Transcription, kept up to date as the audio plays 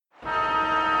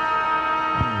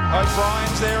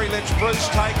O'Brien's there, he lets Bruce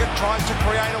take it, tries to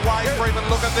create a way for him, and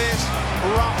look at this.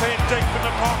 Rough head deep in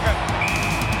the pocket.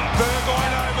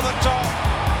 Burgoyne over the top,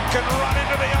 can run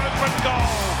into the open goal.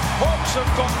 Hawks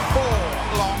have got 4.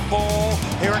 Long ball,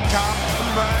 here it comes,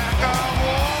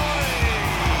 McAvoy.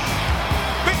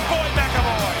 Big boy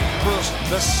McAvoy.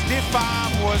 The stiff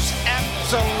arm was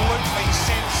absolutely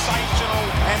sensational,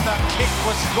 and the kick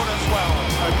was good as well.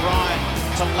 O'Brien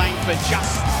to Langford,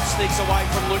 just sneaks away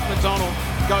from Luke McDonald,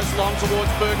 goes long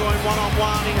towards Burgoyne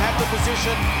one-on-one, he had the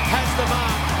position, has the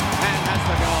mark, and has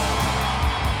the goal.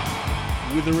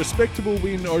 With a respectable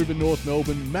win over North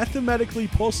Melbourne, mathematically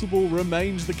possible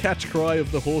remains the catch cry of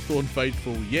the Hawthorn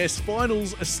faithful. Yes,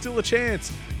 finals are still a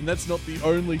chance, and that's not the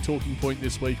only talking point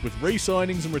this week, with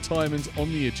re-signings and retirements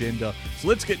on the agenda. So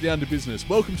let's get down to business.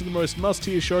 Welcome to the most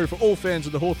must-hear show for all fans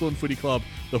of the Hawthorn Footy Club,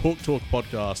 the Hawk Talk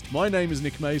Podcast. My name is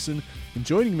Nick Mason, and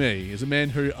joining me is a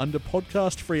man who, under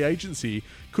podcast free agency,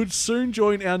 could soon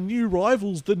join our new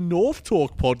rivals, the North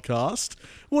Talk Podcast.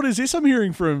 What is this I'm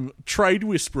hearing from Trade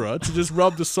Whisperer to just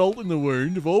rub the salt in the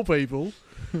wound, of all people?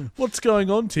 What's going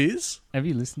on, Tiz? Have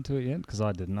you listened to it yet? Because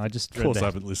I didn't. I just Of course I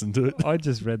haven't listened to it. I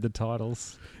just read the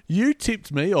titles. You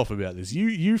tipped me off about this.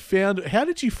 You found... How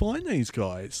did you find these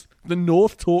guys? The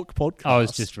North Talk Podcast. I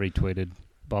was just retweeted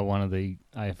by one of the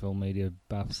AFL media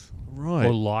buffs. Right.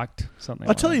 Or liked something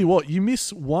I tell you what, you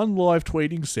miss one live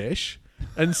tweeting sesh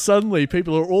and suddenly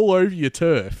people are all over your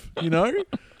turf, you know?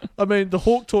 I mean, the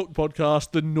Hawk Talk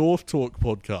Podcast, the North Talk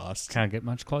Podcast. Can't get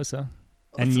much closer.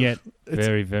 And yet,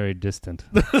 very, very distant.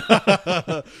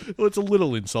 Well, it's a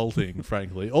little insulting,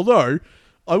 frankly. Although,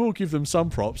 I will give them some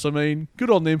props. I mean, good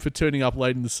on them for turning up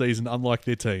late in the season, unlike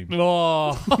their team.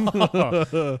 Oh,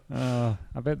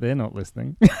 I bet they're not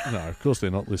listening. No, of course they're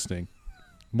not listening.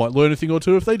 Might learn a thing or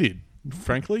two if they did,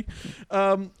 frankly.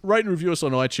 Rate and review us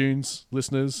on iTunes,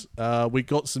 listeners. We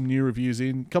got some new reviews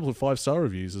in, a couple of 5-star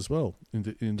reviews as well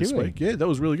in this week. Yeah, that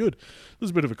was really good. It was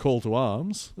a bit of a call to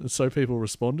arms, so people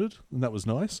responded, and that was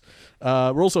nice.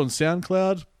 We're also on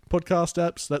SoundCloud, podcast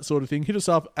apps, that sort of thing. Hit us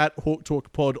up at Hawk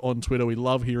Talk Pod on Twitter. We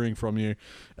love hearing from you.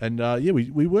 And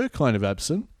we were kind of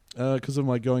absent because of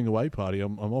my going away party.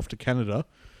 I'm off to Canada.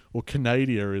 Or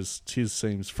Canadia, as Tiz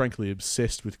seems frankly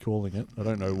obsessed with calling it. I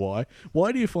don't know why.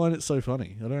 Why do you find it so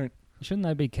funny? I don't... Shouldn't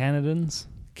they be Canadians?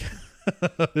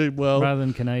 Well... Rather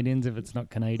than Canadians if it's not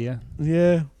Canada?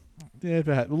 Yeah,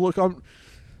 perhaps. Well, look,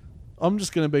 I'm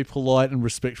just going to be polite and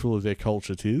respectful of their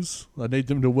culture, Tiz. I need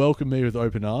them to welcome me with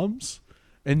open arms,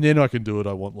 and then I can do what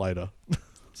I want later.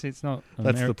 See, it's not...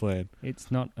 That's the plan.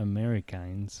 It's not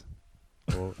Americans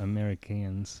or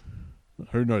Americans.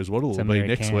 Who knows what it'll be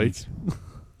next week.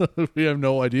 We have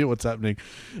no idea what's happening.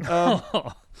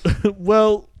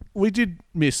 Well, we did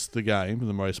miss the game for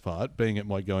the most part, being at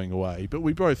my going away, but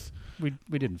we both...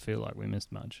 We didn't feel like we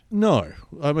missed much. No.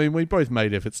 I mean, we both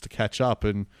made efforts to catch up,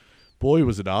 and boy,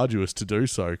 was it arduous to do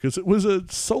so, because it was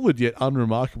a solid yet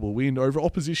unremarkable win over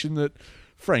opposition that,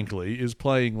 frankly, is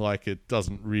playing like it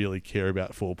doesn't really care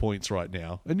about 4 points right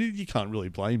now. And you can't really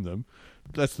blame them.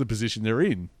 That's the position they're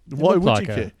in. Why would you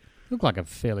care? It looked like a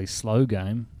fairly slow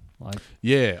game.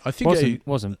 Yeah, I think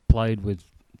wasn't played with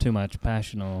too much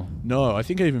passion or... No, I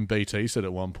think even BT said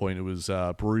at one point it was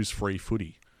bruise-free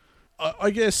footy. I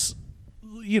guess,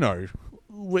 you know,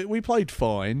 we played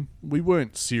fine. We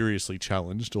weren't seriously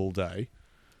challenged all day.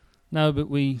 No, but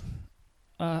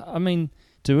I mean,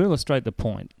 to illustrate the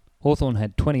point, Hawthorn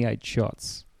had 28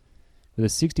 shots with a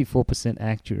 64%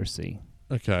 accuracy.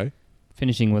 Okay.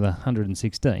 Finishing with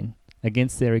 116.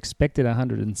 Against their expected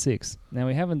 106. Now,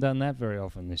 we haven't done that very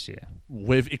often this year.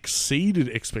 We've exceeded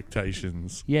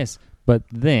expectations. Yes, but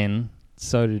then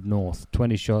so did North.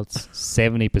 20 shots,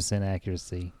 70%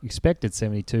 accuracy. Expected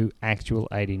 72, actual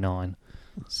 89.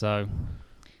 So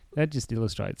that just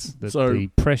illustrates that the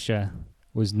pressure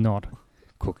was not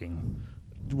cooking.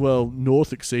 Well,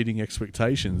 North exceeding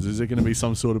expectations. Is there going to be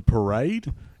some sort of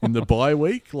parade in the bye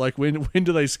week? Like, when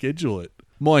do they schedule it?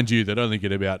 Mind you, they'd only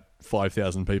get about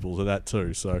 5,000 people to that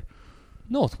too, so...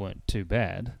 North weren't too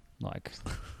bad,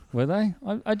 were they?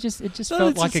 It just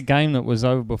felt like a game that was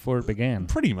over before it began.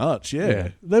 Pretty much, yeah.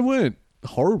 They weren't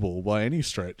horrible by any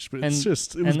stretch, but and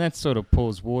that sort of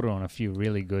pours water on a few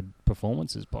really good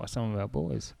performances by some of our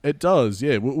boys. It does,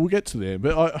 yeah. We'll get to them,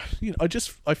 but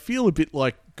I feel a bit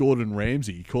like Gordon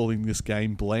Ramsay calling this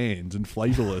game bland and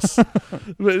flavourless.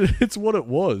 But it's what it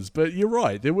was. But you're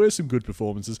right, there were some good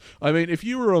performances. I mean, if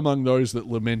you were among those that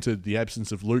lamented the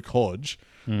absence of Luke Hodge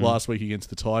last week against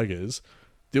the Tigers,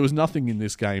 there was nothing in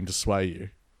this game to sway you.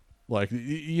 Like,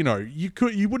 you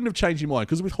wouldn't have changed your mind,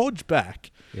 because with Hodge back,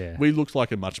 we looked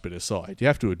like a much better side, you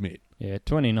have to admit. Yeah,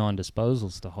 29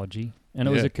 disposals to Hodgie, and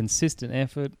it was a consistent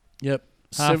effort. Yep.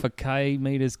 half a K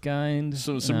metres gained.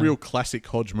 Some real classic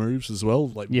Hodge moves as well,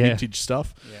 like vintage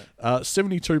stuff. Yeah.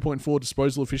 72.4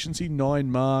 disposal efficiency,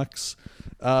 9 marks.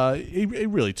 He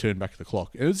really turned back the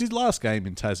clock. It was his last game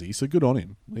in Tassie, so good on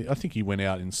him. I think he went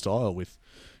out in style with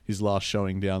his last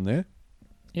showing down there.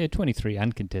 Yeah, 23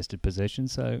 uncontested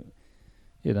possessions, so,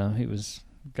 he was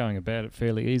going about it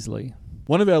fairly easily.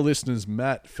 One of our listeners,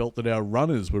 Matt, felt that our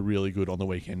runners were really good on the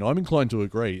weekend. I'm inclined to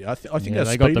agree. I think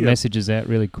they got the messages out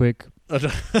really quick.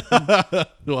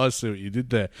 Well, I see what you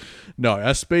did there. No,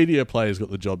 our speedier players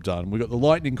got the job done. We got the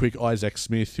lightning quick Isaac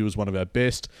Smith, who was one of our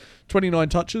best. 29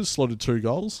 touches, slotted 2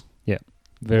 goals. Yeah,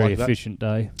 very efficient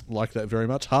day. Like that very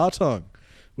much. Hartung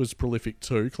was prolific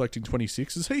too, collecting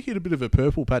 26. Has he hit a bit of a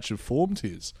purple patch of form,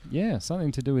 Tiz? Yeah,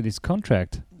 something to do with his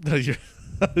contract.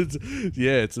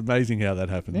 It's amazing how that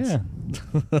happens. Yeah.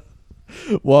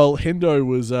 While Hendo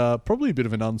was probably a bit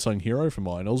of an unsung hero for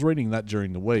mine. I was reading that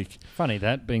during the week. Funny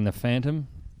that, being the Phantom.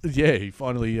 Yeah, he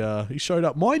finally he showed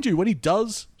up. Mind you, when he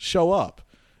does show up,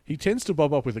 he tends to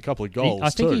bob up with a couple of goals I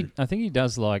think he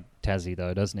does like Tassie,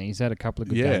 though, doesn't he? He's had a couple of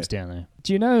good games down there.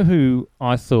 Do you know who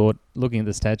I thought, looking at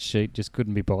the stats sheet, just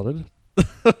couldn't be bothered?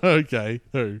 Okay,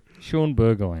 who? Shaun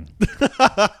Burgoyne.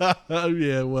 Oh,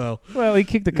 yeah, well. Well, he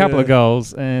kicked a couple of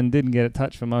goals and didn't get a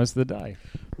touch for most of the day.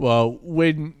 Well,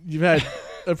 when you've had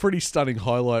a pretty stunning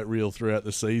highlight reel throughout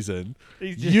the season,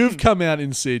 you've come out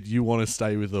and said you want to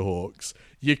stay with the Hawks.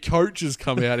 Your coach has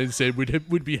come out and said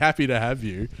we'd be happy to have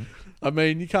you. I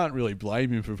mean, you can't really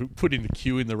blame him for putting the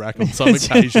cue in the rack on some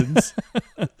occasions.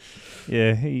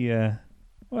 Yeah, he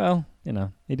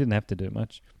didn't have to do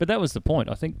much. But that was the point.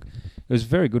 I think it was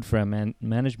very good for our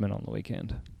management on the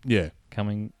weekend. Yeah.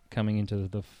 Coming into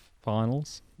the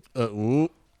finals.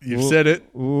 You've said it.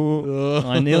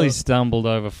 I nearly stumbled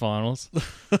over finals.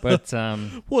 But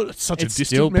it's such a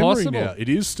distant memory now. It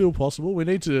is still possible. We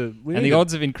need to... And the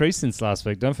odds have increased since last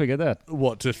week. Don't forget that.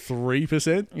 What, to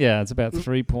 3%? Yeah, it's about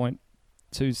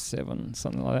 3.27,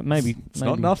 something like that. Maybe. It's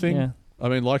not nothing. Yeah. I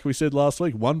mean, like we said last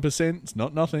week, 1%, it's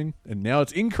not nothing. And now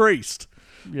it's increased.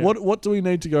 Yeah. What do we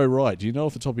need to go right? Do you know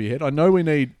off the top of your head? I know we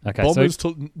need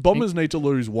Bombers need to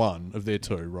lose one of their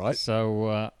 2, right?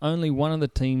 So only one of the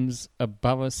teams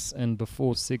above us and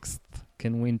before 6th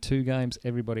can win 2 games.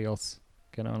 Everybody else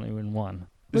can only win 1.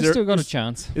 We've still got a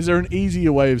chance. Is there an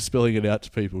easier way of spelling it out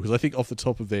to people? Because I think off the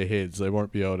top of their heads, they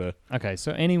won't be able to... Okay,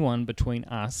 so anyone between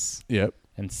us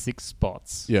and 6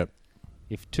 spots. Yep.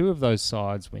 If 2 of those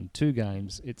sides win 2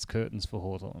 games, it's curtains for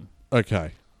Hawthorn.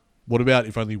 Okay. What about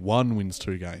if only one wins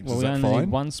 2 games? Well, is that we only fine?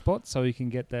 need 1 spot, so you can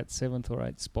get that 7th or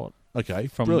 8th spot. Okay,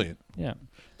 brilliant. Yeah.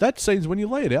 That seems, when you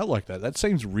lay it out like that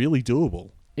seems really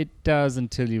doable. It does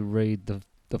until you read the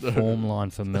form line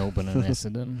for Melbourne and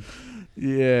Essendon.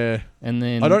 Yeah. And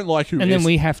then I don't like who... And then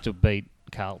we have to beat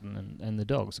Carlton and the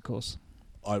Dogs, of course.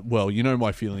 Well, you know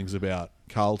my feelings about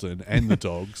Carlton and the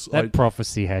Dogs.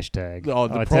 Prophecy hashtag. Oh,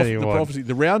 the prophecy.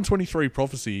 The round 23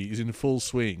 prophecy is in full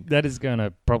swing. That is going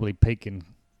to probably peak in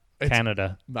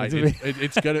Canada, mate.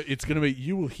 It's gonna be.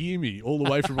 You will hear me all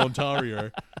the way from Ontario,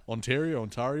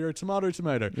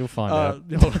 tomato. You'll find out.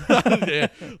 Yeah,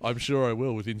 I'm sure I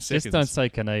will within seconds. Just don't say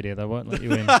Canada; they won't let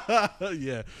you in.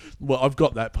 Yeah, well, I've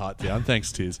got that part down.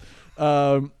 Thanks, Tiz.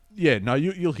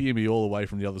 You'll hear me all the way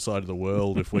from the other side of the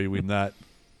world if we win that.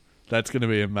 That's going to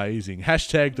be amazing.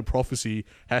 Hashtag the prophecy.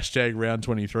 Hashtag round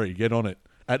 23. Get on it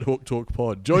at Hawk Talk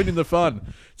Pod. Join in the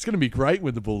fun. It's going to be great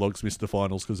when the Bulldogs miss the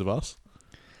finals because of us.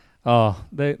 Oh,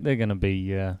 they're going to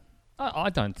be... I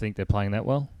don't think they're playing that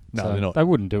well. No, they're not. They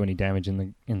wouldn't do any damage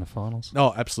in the finals.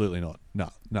 No, absolutely not. No.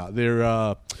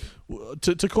 They're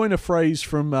to coin a phrase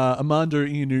from Armando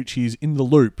Iannucci's In the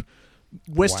Loop,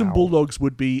 Western Bulldogs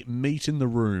would be meat in the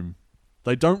room.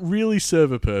 They don't really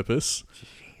serve a purpose.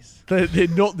 They're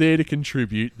not there to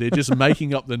contribute. They're just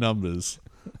making up the numbers.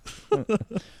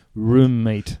 Room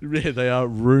meat. Yeah, they are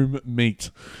room meat.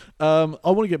 I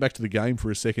want to get back to the game for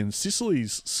a second.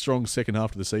 Sicily's strong second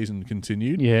half of the season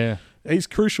continued. Yeah. He's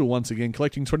crucial once again,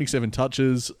 collecting 27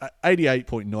 touches,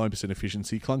 88.9%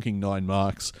 efficiency, clunking 9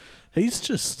 marks. He's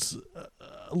just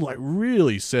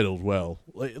really settled well.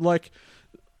 Like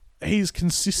he's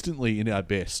consistently in our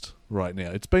best right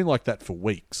now. It's been like that for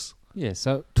weeks. Yeah,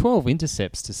 so 12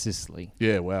 intercepts to Sicily.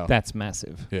 Yeah, wow. That's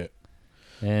massive. Yeah.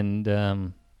 And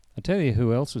I tell you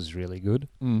who else was really good.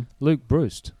 Luke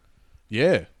Breust.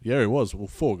 Yeah, he was. Well,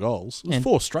 4 goals. It was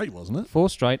 4 straight, wasn't it? 4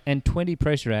 straight and 20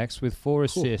 pressure acts with 4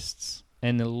 assists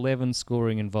and 11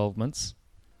 scoring involvements.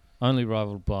 Only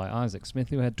rivaled by Isaac Smith,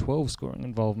 who had 12 scoring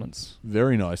involvements.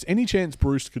 Very nice. Any chance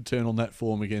Breust could turn on that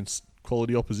form against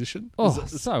quality opposition? Oh,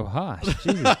 so harsh.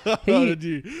 Jesus. I knew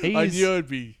it'd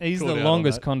be. He's caught the out on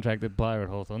longest that. contracted player at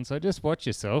Hawthorn, so just watch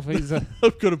yourself. He's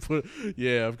I've got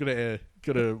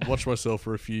to watch myself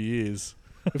for a few years.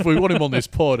 If we want him on this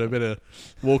pod, I better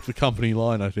walk the company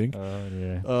line, I think. Oh,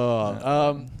 yeah.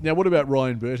 Now, what about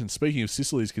Ryan Burton? Speaking of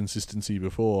Sicily's consistency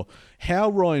before, how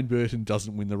Ryan Burton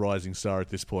doesn't win the Rising Star at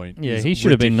this point Yeah, is he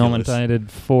should have been ridiculous. nominated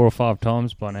 4 or 5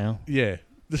 times by now. Yeah.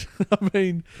 I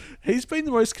mean, he's been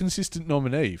the most consistent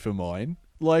nominee for mine.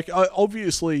 Like,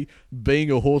 obviously, being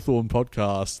a Hawthorn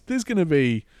podcast, there's going to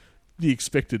be the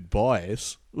expected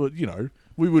bias. Well, you know,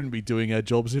 we wouldn't be doing our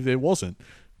jobs if there wasn't.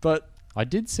 But I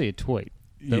did see a tweet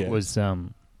that was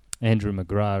Andrew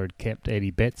McGrath had kept Eddie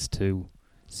Betts to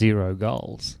 0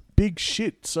 goals. big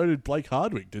shit. So did Blake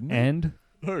Hardwick, didn't he? And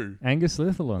who? Angus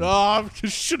Litherland. Oh, I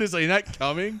should have seen that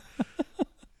coming.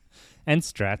 And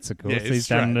Strats, of course. Yeah, He's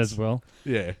done it Strats. as well.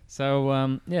 Yeah.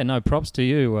 So, no, props to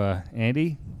you,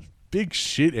 Andy. Big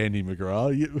shit, Andy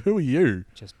McGrath. Who are you?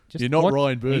 Just You're not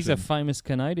Ryan Burton. He's a famous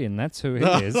Canadian. That's who he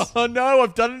is. Oh, no,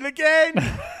 I've done it again.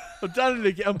 I've done it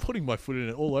again. I'm putting my foot in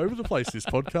it all over the place, this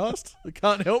podcast. I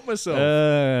can't help myself.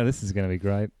 This is going to be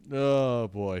great. Oh,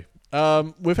 boy.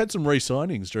 We've had some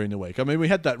re-signings during the week. I mean, we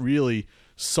had that really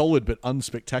solid but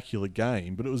unspectacular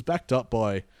game, but it was backed up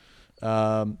by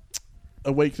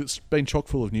a week that's been chock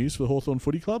full of news for the Hawthorn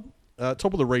Footy Club.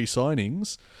 Top of the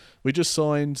re-signings, we just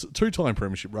signed two-time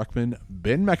premiership ruckman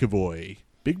Ben McAvoy.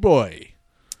 Big boy.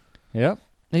 Yep.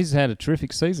 He's had a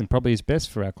terrific season, probably his best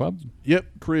for our club. Yep,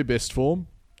 career best form,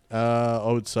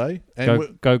 I would say.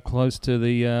 And Go close to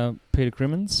the Peter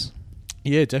Crimmins.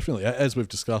 yeah, definitely. As we've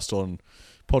discussed on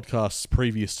podcasts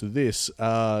previous to this,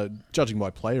 judging by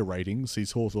player ratings,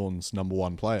 he's Hawthorn's number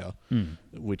one player,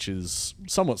 which is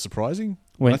somewhat surprising.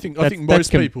 I think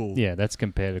most people... Yeah, that's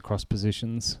compared across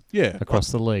positions Yeah.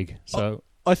 across the league. So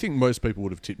I think most people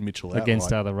would have tipped Mitchell out.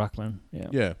 against other ruckman.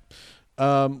 Yeah.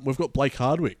 Yeah. We've got Blake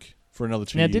Hardwick for another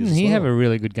 2 Now, years. didn't he have a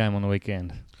really good game on the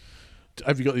weekend?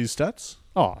 Have you got these stats?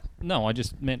 Oh, no, I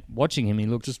just meant watching him. He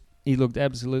looked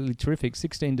absolutely terrific.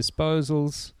 16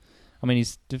 disposals. I mean,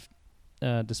 his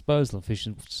disposal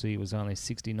efficiency was only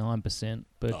 69%.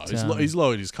 But He's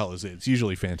lowered his colours there. It's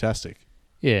usually fantastic.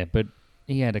 yeah, but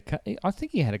I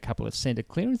think he had a couple of centre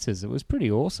clearances. It was pretty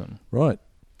awesome. Right.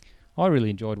 I really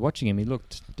enjoyed watching him. He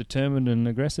looked determined and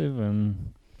aggressive,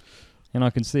 and I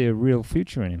can see a real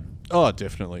future in him. Oh,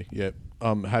 definitely. Yeah.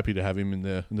 I'm happy to have him in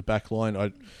the back line.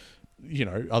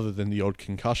 Other than the odd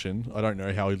concussion, I don't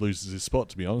know how he loses his spot,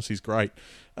 to be honest. He's great.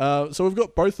 So we've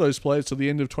got both those players to the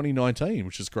end of 2019,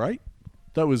 which is great.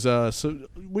 That was... so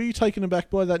were you taken aback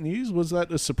by that news? Was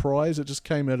that a surprise? It just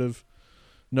came out of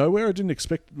nowhere? I didn't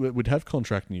expect we'd have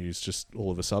contract news just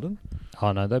all of a sudden.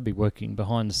 Oh, no, they'd be working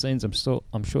behind the scenes. I'm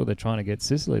sure they're trying to get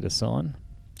Sicily to sign.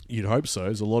 You'd hope so.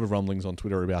 There's a lot of rumblings on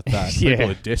Twitter about that. Yeah.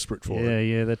 People are desperate for it.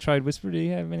 Yeah, the trade whisperer. Do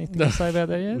you have anything to say about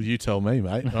that yet? Well, you tell me,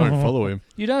 mate. I don't follow him.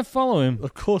 You don't follow him?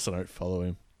 Of course I don't follow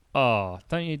him. Oh,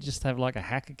 don't you just have like a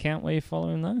hack account where you follow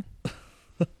him, though?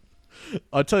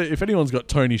 I tell you, if anyone's got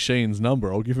Tony Sheen's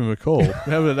number, I'll give him a call.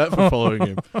 How about that for following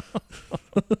him?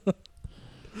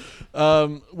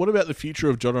 What about the future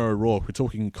of John O'Rourke? We're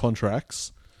talking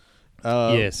contracts.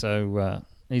 So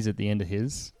he's at the end of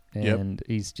his, and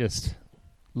he's just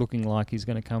looking like he's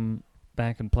going to come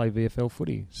back and play VFL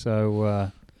footy. So,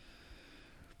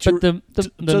 but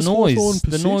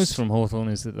the noise from Hawthorn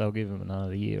is that they'll give him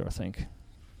another year, I think.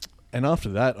 And after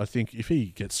that, I think if he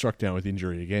gets struck down with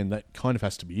injury again, that kind of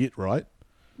has to be it, right?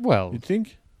 Well, You'd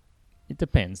think? it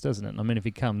depends, doesn't it? I mean, if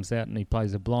he comes out and he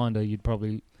plays a blinder, you'd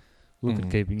probably look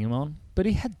at keeping him on. But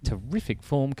he had terrific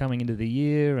form coming into the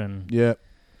year, and Yeah.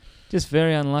 just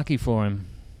very unlucky for him.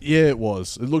 Yeah, it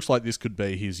was. It looks like this could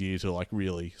be his year to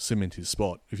really cement his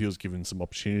spot if he was given some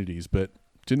opportunities, but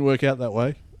didn't work out that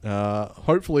way.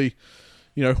 Hopefully,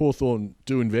 Hawthorn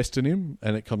do invest in him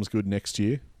and it comes good next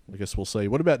year. I guess we'll see.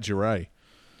 What about Giray?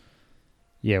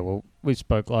 Yeah, well, we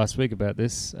spoke last week about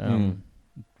this.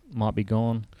 Might be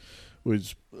gone.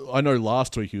 I know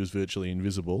last week he was virtually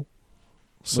invisible.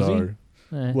 Was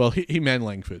he? Eh. Well, he man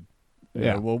Langford.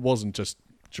 Yeah. Well, it wasn't just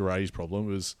Giray's problem.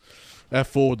 It was our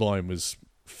forward line was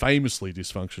famously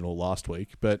dysfunctional last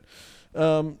week. But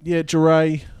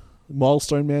Giray,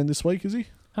 milestone man this week, is he?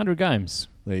 100 games.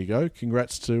 There you go.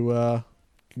 Congrats to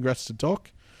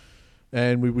Doc,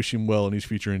 and we wish him well in his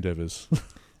future endeavours.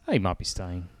 He might be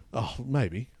staying. Oh,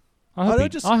 maybe. I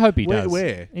hope he does.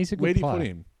 Where? He's a good Where do you player. put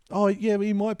him? Oh, yeah,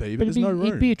 he might be, but there's no room.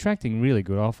 He'd be attracting really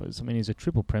good offers. I mean, he's a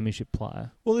triple premiership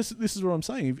player. Well, this is what I'm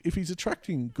saying. If he's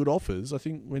attracting good offers, I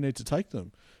think we need to take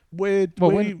them. What are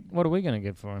we going to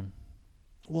get for him?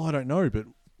 Well, I don't know, but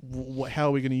how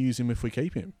are we going to use him if we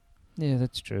keep him? Yeah,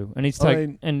 that's true. And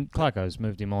and Clarko's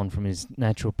moved him on from his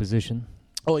natural position.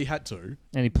 Oh, he had to.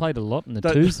 And he played a lot in the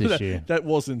twos this year. That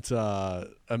wasn't a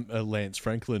Lance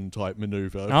Franklin type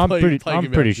manoeuvre. I'm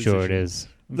pretty sure it is.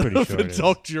 I'm pretty sure it is.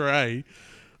 Doc Duray,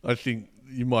 I think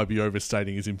you might be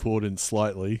overstating his importance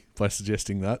slightly by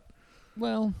suggesting that.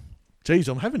 Well, geez,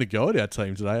 I'm having a go at our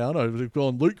team today, aren't I? We've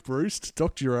gone Luke Bruce,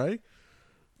 Doc Duray.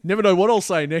 Never know what I'll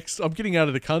say next. I'm getting out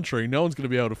of the country. No one's going to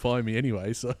be able to find me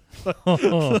anyway. So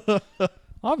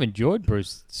I've enjoyed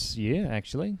Bruce's year,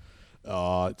 actually.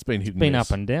 It's been hit and been miss.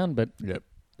 up and down, but yep.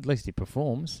 At least he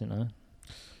performs,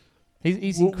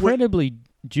 He's incredibly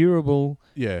durable.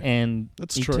 Yeah, and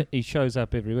that's true. He shows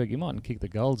up every week. He mightn't kick the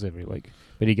goals every week,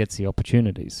 but he gets the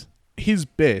opportunities. His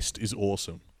best is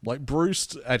awesome. Like,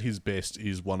 Bruce at his best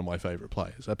is one of my favourite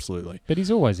players, absolutely. But he's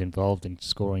always involved in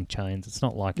scoring chains. It's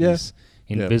not like he's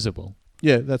invisible.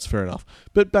 Yeah, that's fair enough.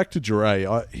 But back to Duray,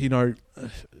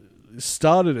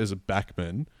 started as a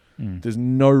backman. There's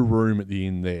no room at the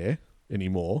end there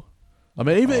anymore. I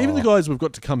mean, even the guys we've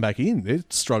got to come back in, they're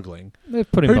struggling.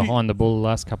 They've put him behind the ball the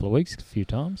last couple of weeks a few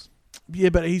times. Yeah,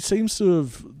 but he seems to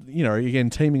have, again,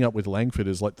 teaming up with Langford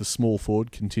as like the small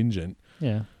forward contingent.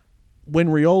 Yeah. When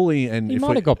Rioli and... He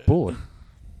might have got bored.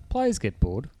 Players get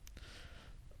bored.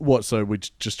 What, so we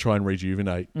just try and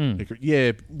rejuvenate?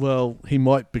 Yeah, well, he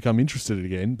might become interested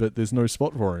again, but there's no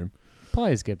spot for him.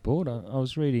 Players get bored. I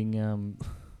was reading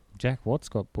Jack Watts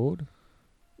got bored.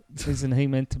 Isn't he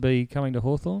meant to be coming to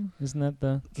Hawthorn? Isn't that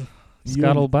the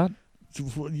scuttlebutt?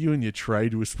 You and your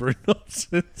trade whispering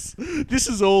nonsense. This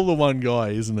is all the one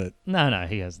guy, isn't it? No,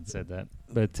 he hasn't said that.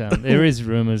 But there is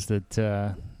rumours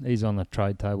that he's on the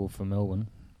trade table for Melbourne.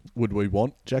 Would we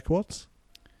want Jack Watts?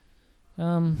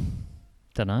 Don't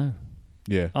know.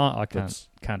 Yeah. I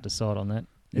can't decide on that.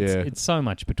 It's so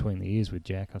much between the ears with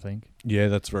Jack, I think. Yeah,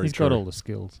 that's very true. He's got all the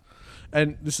skills.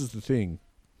 And this is the thing.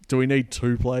 Do we need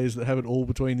two players that have it all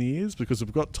between the ears? Because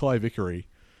we've got Ty Vickery.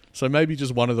 So maybe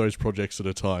just one of those projects at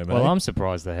a time. Well, I'm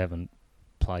surprised they haven't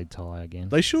played Ty again.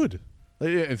 They should.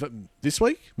 This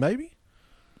week, maybe?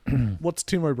 What's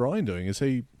Tim O'Brien doing? Is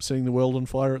he seeing the world on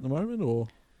fire at the moment? Or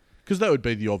because that would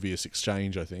be the obvious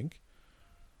exchange, I think.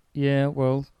 Yeah,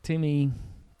 well, Timmy's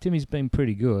been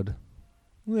pretty good.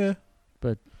 Yeah.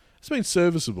 But it's been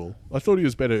serviceable. I thought he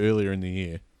was better earlier in the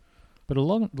year. But a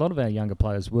lot of our younger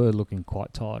players were looking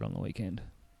quite tired on the weekend.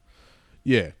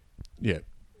 Yeah.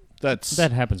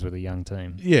 That happens with a young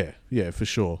team. Yeah, for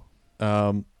sure.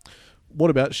 What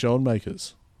about Sean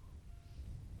Makers?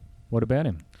 What about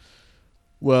him?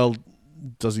 Well,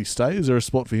 does he stay? Is there a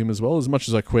spot for him as well? As much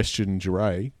as I question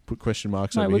Duray, put question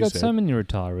marks over his head. We've got so many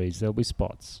retirees, there'll be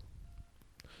spots.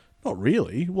 Not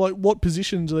really. What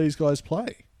position do these guys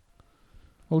play?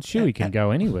 Well, Shuey can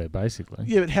go anywhere, basically.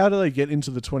 Yeah, but how do they get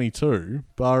into the 22,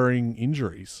 barring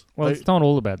injuries? Well, it's not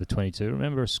all about the 22.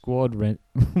 Remember, a squad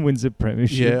wins a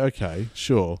premiership. Yeah, okay,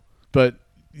 sure. But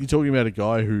you're talking about a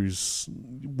guy who's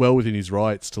well within his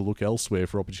rights to look elsewhere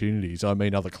for opportunities. I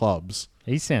mean, other clubs.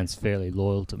 He sounds fairly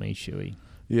loyal to me, Shuey.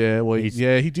 Yeah, well,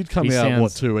 he did come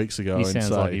out, 2 weeks ago and say... He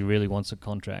sounds like he really wants a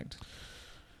contract.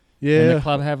 Yeah. And the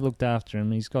club have looked after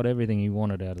him. He's got everything he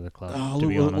wanted out of the club, to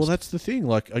be honest. Well, that's the thing.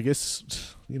 Like, I guess,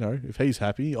 if he's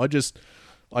happy, I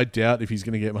doubt if he's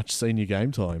going to get much senior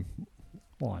game time.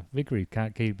 Why? Vickery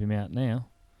can't keep him out now.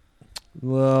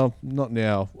 Well, not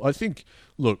now. I think,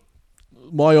 look,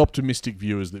 my optimistic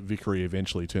view is that Vickery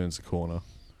eventually turns the corner.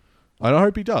 And I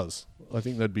hope he does. I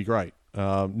think that'd be great.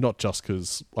 Not just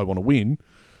because I want to win.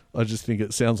 I just think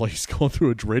it sounds like he's gone through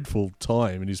a dreadful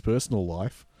time in his personal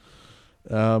life.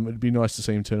 It'd be nice to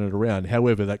see him turn it around.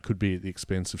 However, that could be at the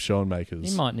expense of Sean Makers.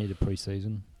 He might need a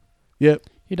pre-season. Yep.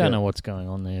 You don't know what's going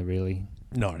on there, really.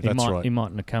 No, that's right. He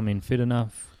mightn't have come in fit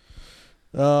enough.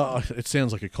 It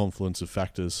sounds like a confluence of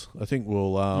factors. I think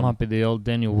we'll... might be the old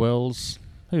Daniel Wells.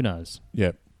 Who knows?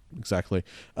 Yeah, exactly.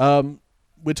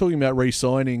 We're talking about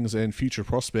re-signings and future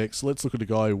prospects. Let's look at a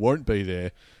guy who won't be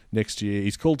there next year.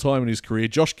 He's called time in his career.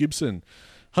 Josh Gibson.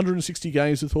 160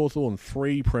 games with Hawthorn,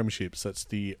 3 premierships. That's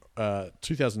the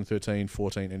 2013,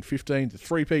 14 and 15. The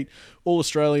three-peat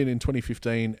All-Australian in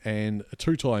 2015 and a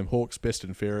 2-time Hawks Best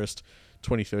and Fairest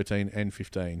 2013 and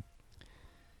 15.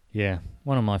 Yeah,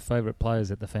 one of my favourite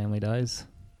players at the family days.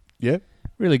 Yeah?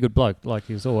 Really good bloke. Like,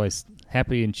 he was always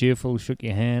happy and cheerful, shook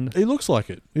your hand. He looks like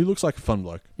it. He looks like a fun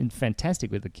bloke. And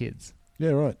fantastic with the kids.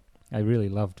 Yeah, right. I really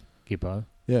loved Gibbo.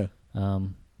 Yeah.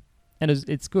 And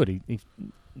it's good.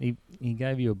 He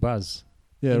gave you a buzz.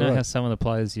 Yeah, you know right. how some of the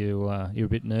players you're a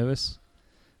bit nervous.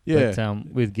 Yeah.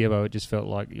 But with Gibbo, it just felt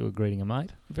like you were greeting a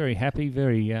mate. Very happy.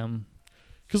 Very.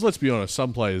 Because let's be honest,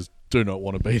 some players do not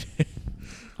want to be there.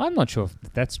 I'm not sure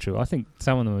if that's true. I think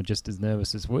some of them are just as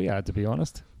nervous as we are, to be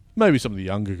honest. Maybe some of the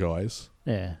younger guys.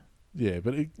 Yeah. Yeah,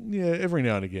 but every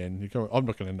now and again, I'm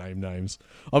not going to name names.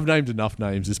 I've named enough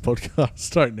names this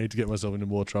podcast. Don't need to get myself into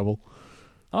more trouble.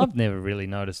 I've never really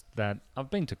noticed that. I've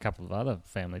been to a couple of other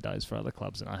family days for other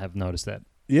clubs, and I have noticed that.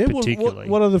 Yeah, particularly.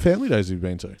 What other family days have you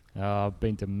been to? I've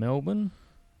been to Melbourne.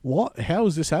 What? How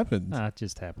has this happened? It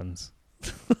just happens.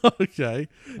 Okay,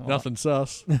 nothing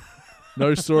sus.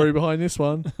 No story behind this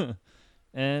one.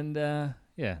 And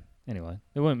yeah, anyway,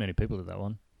 there weren't many people at that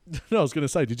one. No, I was going to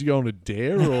say, did you go on a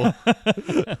dare or?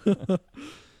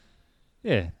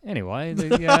 Yeah. Anyway,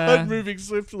 moving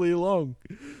swiftly along.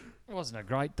 It wasn't a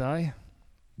great day.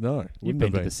 No, You've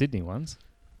been to the Sydney ones.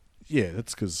 Yeah,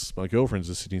 that's because my girlfriend's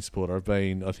a Sydney supporter. I've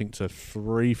been, I think, to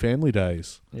 3 family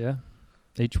days. Yeah.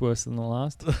 Each worse than the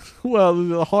last. Well,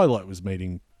 the highlight was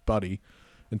meeting Buddy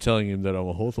and telling him that I'm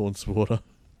a Hawthorn supporter.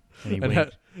 And he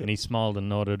winked, and he smiled and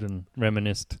nodded and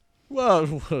reminisced.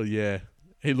 Well, yeah.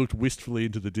 He looked wistfully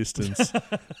into the distance,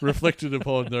 reflected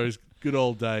upon those good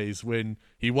old days when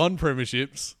he won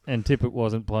premierships. And Tippett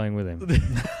wasn't playing with him.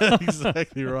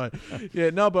 Exactly right.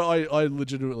 Yeah, no, but I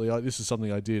legitimately, this is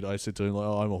something I did. I said to him, like,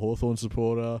 oh, I'm a Hawthorn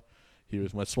supporter. He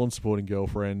was my Swan supporting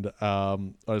girlfriend. I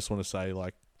just want to say,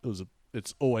 like,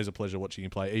 it's always a pleasure watching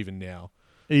you play, even now.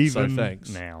 So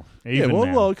thanks. Now.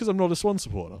 Well, because I'm not a Swan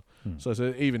supporter. So I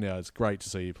said, even now, it's great to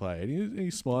see you play. And he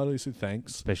smiled. He said,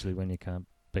 thanks. Especially when you can't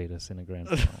beat us in a grand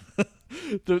final.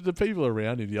 The people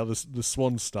around him, the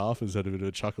Swan staffers had a bit of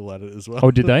a chuckle at it as well. Oh,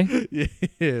 did they? Yeah,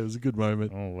 it was a good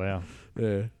moment. Oh, wow.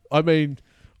 Yeah. I mean,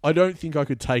 I don't think I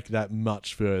could take that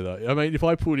much further. I mean, if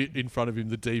I put it in front of him,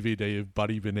 the DVD of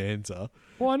Buddy Bonanza,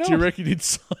 why not? do you reckon he'd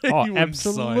sign it? Oh,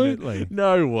 absolutely. Sign it?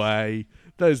 No way.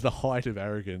 That is the height of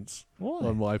arrogance. Why?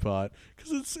 On my part.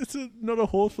 Because it's not a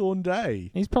Hawthorn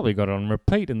day. He's probably got it on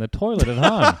repeat in the toilet at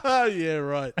home. Yeah,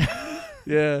 right.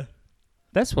 Yeah.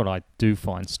 That's what I do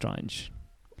find strange.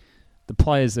 The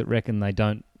players that reckon they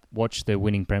don't watch their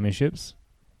winning premierships.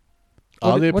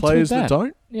 Are there players that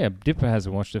don't? Yeah, Dipper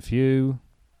hasn't watched a few.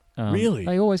 Really?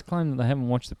 They always claim that they haven't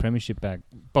watched the premiership back.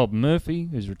 Bob Murphy,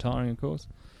 who's retiring, of course,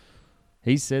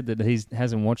 he said that he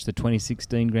hasn't watched the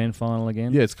 2016 grand final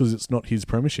again. Yeah, it's because it's not his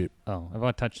premiership. Oh, have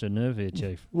I touched a nerve here,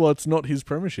 Chief? Well, it's not his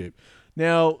premiership.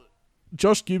 Now,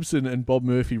 Josh Gibson and Bob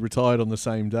Murphy retired on the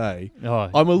same day. Oh.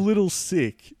 I'm a little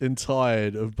sick and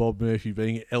tired of Bob Murphy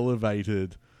being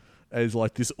elevated as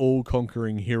like this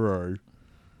all-conquering hero.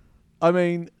 I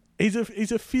mean, he's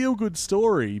a feel-good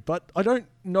story, but I don't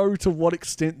know to what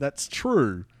extent that's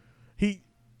true.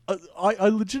 I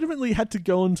legitimately had to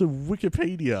go onto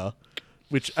Wikipedia,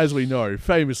 which, as we know,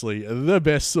 famously the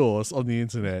best source on the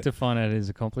internet, To find out his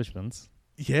accomplishments.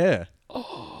 Yeah.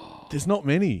 There's not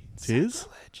many. Tiz.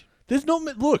 There's not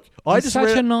many. Look, He's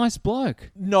such a nice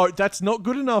bloke. No, that's not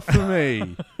good enough for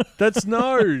me. That's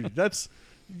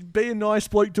be a nice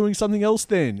bloke doing something else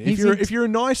then. If you're a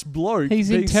nice bloke, he's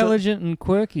intelligent and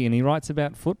quirky, and he writes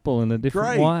about football in a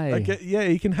different way. Yeah,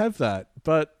 he can have that.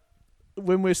 But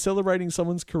when we're celebrating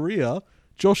someone's career,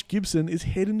 Josh Gibson is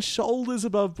head and shoulders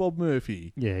above Bob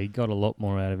Murphy. Yeah, he got a lot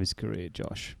more out of his career,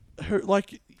 Josh.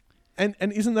 And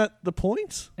isn't that the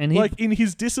point? And in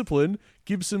his discipline,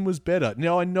 Gibson was better.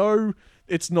 Now, I know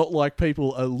it's not like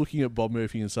people are looking at Bob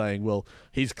Murphy and saying, well,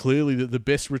 he's clearly the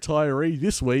best retiree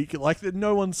this week. Like,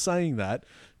 no one's saying that.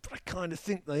 But I kind of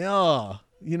think they are.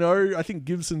 You know, I think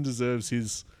Gibson deserves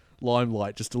his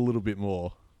limelight just a little bit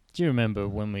more. Do you remember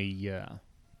when we...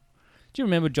 Do you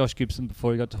remember Josh Gibson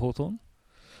before he got to Hawthorn?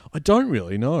 I don't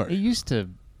really know. He used to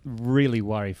really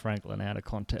worry Franklin out of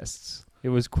contests. It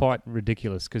was quite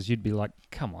ridiculous because you'd be like,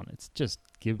 come on, it's just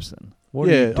Gibson. What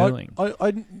are you doing?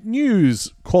 I knew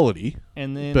his quality.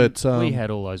 And then but, we had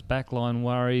all those backline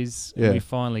worries. Yeah. And we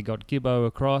finally got Gibbo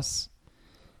across.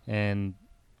 And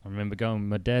I remember going with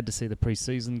my dad to see the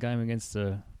pre-season game against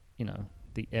the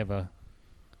ever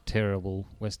terrible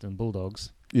Western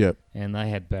Bulldogs. Yeah. And they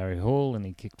had Barry Hall, and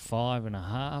he kicked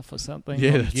 5.5 or something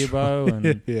yeah, on Gibbo. Right.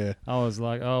 And yeah. I was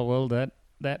like, oh, well,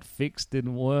 that fix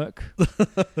didn't work.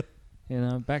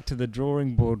 Back to the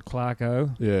drawing board,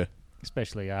 Clarko. Yeah.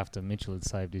 Especially after Mitchell had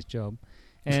saved his job.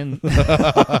 And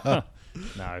no.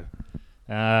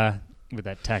 With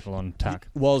that tackle on Tuck.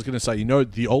 Well, I was going to say,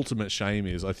 the ultimate shame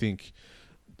is, I think,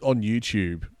 on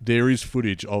YouTube, there is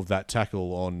footage of that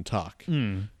tackle on Tuck.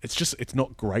 Mm. It's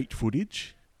not great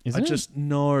footage. Is it?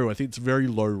 I think it's very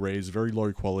low res, very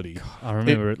low quality. God, I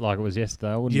remember it like it was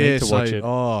yesterday. I wouldn't need to watch it.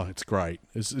 Oh, it's great.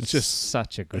 It's just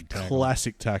such a good tackle.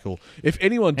 Classic tackle. If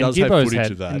anyone does have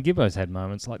footage of that. And Gibbo's had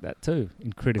moments like that too,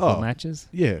 in critical matches.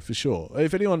 Yeah, for sure.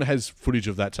 If anyone has footage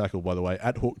of that tackle, by the way,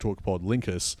 at Hawk Talk Pod, link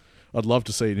us. I'd love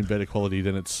to see it in better quality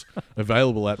than it's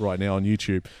available at right now on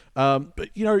YouTube.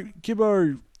 But,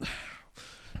 Gibbo...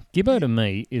 Gibbo to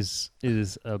me is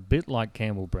a bit like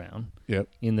Campbell Brown. Yep.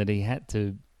 In that he had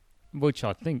to, which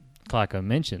I think Clarko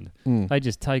mentioned, they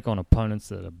just take on opponents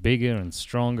that are bigger and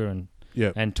stronger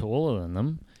and taller than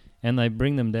them, and they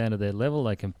bring them down to their level.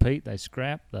 They compete, they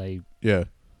scrap, they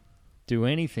do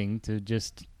anything to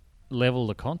just level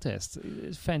the contest.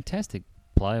 It's a fantastic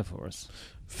player for us.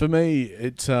 For me,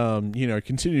 it's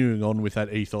continuing on with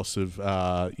that ethos of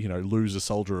lose a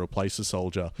soldier, replace a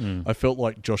soldier. I felt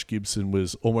like Josh Gibson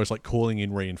was almost like calling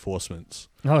in reinforcements.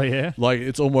 Oh yeah, like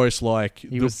it's almost like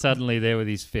he was suddenly there with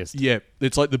his fist. Yeah,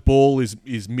 it's like the ball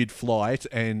is mid-flight,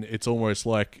 and it's almost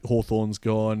like Hawthorn's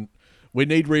gone. We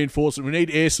need reinforcement. We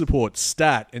need air support.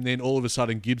 Stat, and then all of a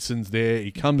sudden Gibson's there.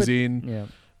 He comes in.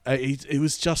 Yeah, it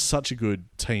was just such a good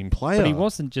team player. But he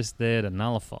wasn't just there to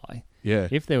nullify. Yeah,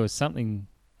 if there was something.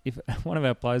 If one of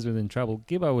our players was in trouble,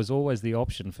 Gibbo was always the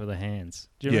option for the hands.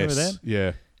 Do you remember that?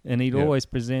 Yeah. And he'd always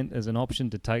present as an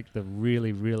option to take the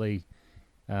really, really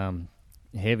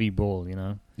heavy ball,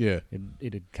 Yeah.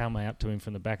 It'd come out to him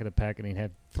from the back of the pack, and he'd have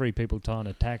three people trying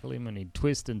to tackle him, and he'd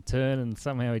twist and turn, and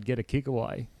somehow he'd get a kick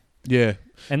away. Yeah.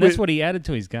 And that's what he added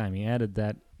to his game. He added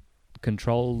that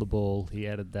control of the ball. He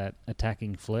added that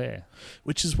attacking flair.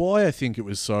 Which is why I think it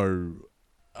was so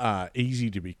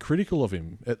easy to be critical of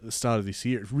him at the start of this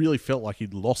year. It really felt like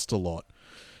he'd lost a lot.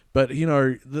 But,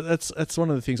 that's one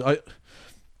of the things.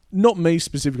 Not me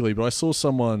specifically, but I saw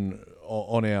someone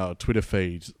on our Twitter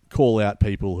feed call out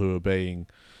people who are being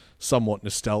somewhat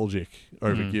nostalgic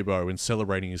over Gibbo and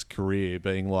celebrating his career,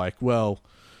 being like, well,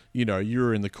 you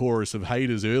were in the chorus of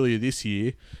haters earlier this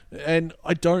year. And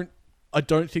I don't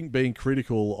think being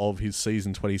critical of his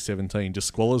season 2017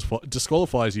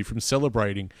 disqualifies you from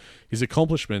celebrating his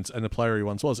accomplishments and the player he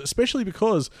once was, especially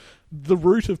because the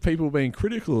root of people being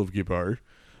critical of Gibbo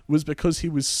was because he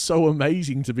was so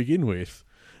amazing to begin with.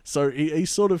 So he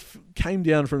sort of came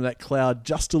down from that cloud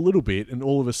just a little bit, and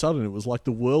all of a sudden it was like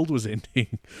the world was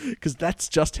ending, because that's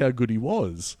just how good he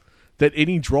was. That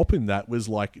any drop in that was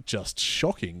like just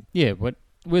shocking. Yeah, but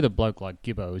with a bloke like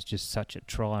Gibbo who's just such a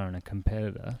trier and a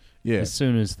competitor, as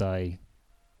soon as they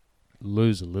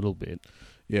lose a little bit,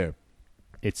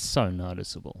 it's so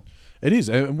noticeable. It is,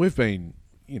 and we've been,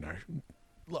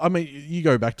 you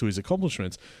go back to his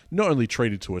accomplishments, not only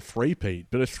treated to a three-peat,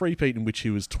 but a three-peat in which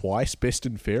he was twice best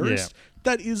and fairest.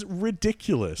 That is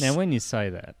ridiculous. Now, when you say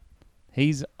that,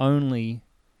 he's only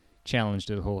challenged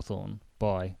at Hawthorn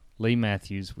by Lee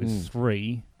Matthews with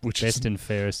 3 best and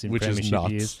fairest in premiership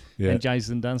years, and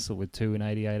Jason Dunstall with 2 in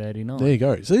 88-89. There you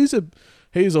go. So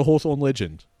he's a Hawthorn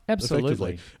legend.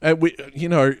 Absolutely. But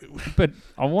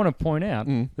I want to point out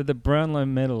that the Brownlow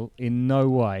medal in no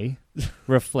way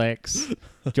reflects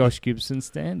Josh Gibson's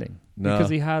standing. No. Because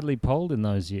he hardly polled in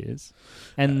those years.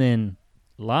 And then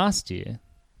last year,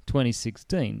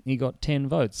 2016, he got 10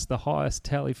 votes, the highest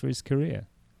tally for his career.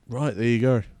 Right, there you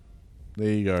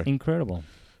go. Incredible.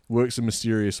 Works in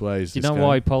mysterious ways. Do you know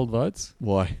why he polled votes?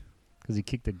 Why? Because he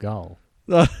kicked a goal.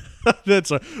 Wasn't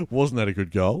that a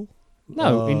good goal?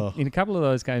 No, in a couple of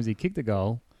those games he kicked a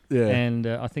goal. Yeah. And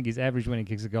I think his average when he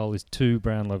kicks a goal is 2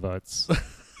 Brownlow votes.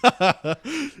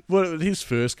 Well, his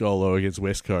first goal, though, against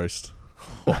West Coast.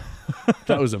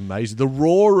 That was amazing. The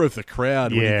roar of the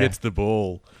crowd when he gets the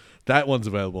ball. That one's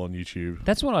available on YouTube.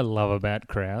 That's what I love about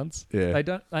crowds. Yeah. They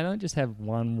don't just have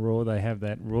one roar. They have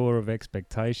that roar of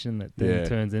expectation that then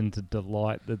turns into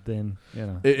delight. That then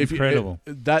incredible.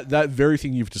 That very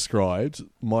thing you've described,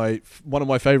 one of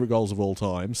my favourite goals of all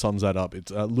time sums that up.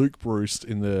 It's Luke Bruce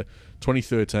in the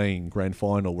 2013 Grand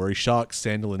Final where he sharks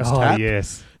Sandilands tap. Oh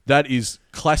yes, that is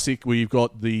classic. Where you've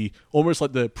got the almost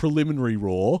like the preliminary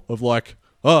roar of like,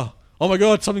 oh my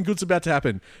God, something good's about to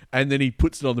happen. And then he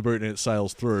puts it on the boot and it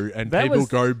sails through and people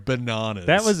go bananas.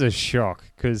 That was a shock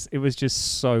because it was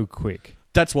just so quick.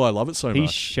 That's why I love it so much. He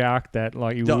sharked that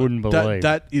like you wouldn't believe.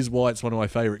 That is why it's one of my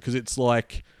favourite, because it's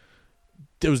like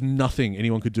there was nothing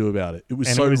anyone could do about it. It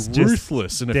was so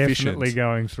ruthless and efficient. Definitely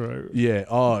going through. Yeah. It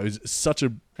was such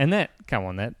a... And that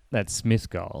Smith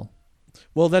goal.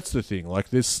 Well, that's the thing. Like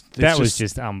this... That was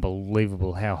just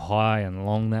unbelievable how high and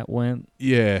long that went.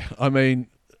 Yeah. I mean...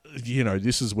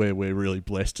 this is where we're really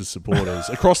blessed as supporters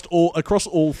across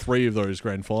all 3 of those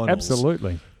grand finals.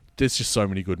 Absolutely, there's just so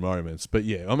many good moments. But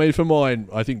yeah, I mean, for mine,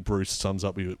 I think Bruce sums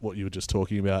up what you were just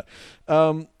talking about.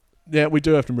 We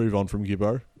do have to move on from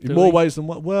Gibbo in more ways than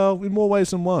one. Well, in more ways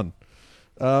than one.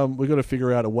 We've got to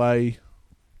figure out a way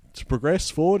to progress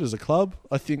forward as a club.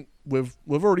 I think we've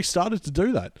already started to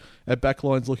do that. Our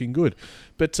backline's looking good,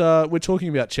 but we're talking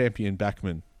about champion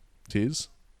backmen. Tiz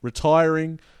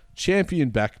retiring.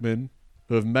 Champion backmen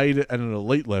who have made it at an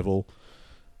elite level.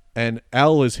 And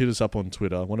Al has hit us up on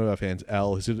Twitter. One of our fans,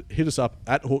 Al, has hit us up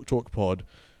at Hawk Talk Pod,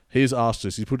 He's asked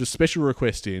us, he put a special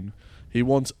request in. He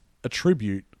wants a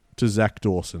tribute to Zach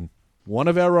Dawson. One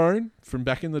of our own from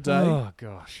back in the day. Oh,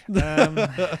 gosh.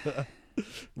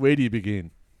 Where do you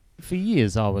begin? For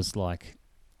years, I was like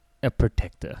a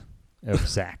protector of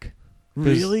Zach.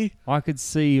 Really? I could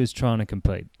see he was trying to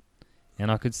compete.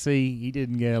 And I could see he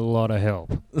didn't get a lot of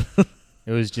help.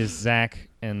 It was just Zach,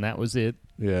 and that was it.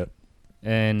 Yeah.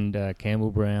 And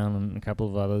Campbell Brown and a couple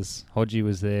of others. Hodgie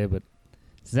was there, but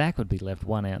Zach would be left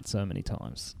one out so many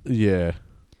times. Yeah.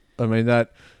 I mean, has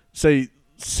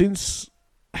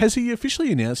he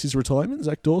officially announced his retirement,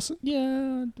 Zach Dawson?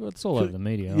 Yeah, it's all over the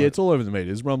media. Yeah, it's all over the media.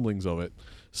 There's rumblings of it.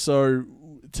 So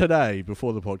today,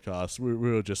 before the podcast, we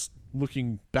were just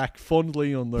looking back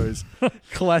fondly on those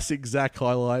classic Zach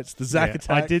highlights, the Zach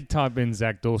attack. I did type in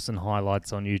Zach Dawson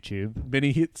highlights on YouTube.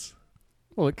 Many hits.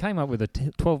 Well, it came up with a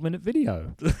 12-minute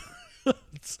video.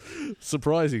 It's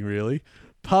surprising, really.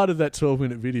 Part of that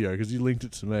 12-minute video, because you linked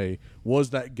it to me, was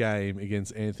that game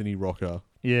against Anthony Rocker.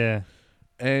 Yeah.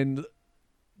 And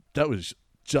that was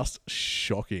just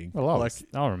shocking. Well,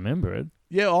 I remember it.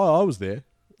 Yeah, I was there.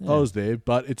 Yeah. I was there,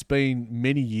 but it's been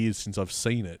many years since I've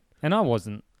seen it. And I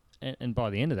wasn't, and by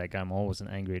the end of that game, I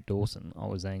wasn't angry at Dawson. I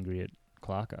was angry at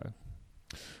Clarko.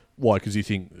 Why? Because you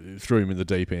think threw him in the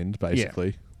deep end,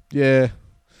 basically. Yeah.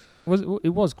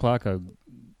 It was Clarko.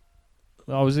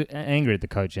 I was angry at the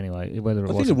coach anyway, whether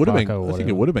it was Clarko or whatever. I think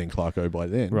it would have been Clarko by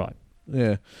then. Right.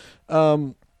 Yeah.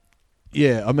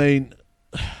 Yeah, I mean,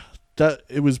 that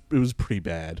it was pretty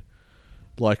bad.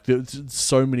 Like, there's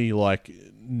so many, like,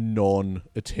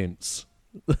 non-attempts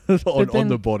on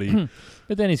the body.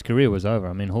 But then his career was over.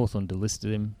 I mean, Hawthorn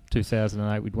delisted him.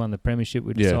 2008, we'd won the premiership.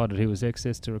 We decided he was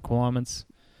excess to requirements.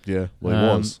 Yeah,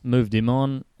 well, he was. Moved him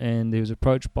on, and he was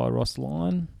approached by Ross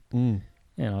Lyon. And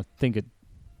I think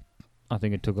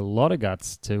it took a lot of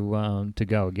guts to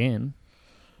go again.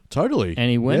 Totally. And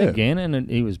he went again, and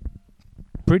he was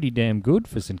pretty damn good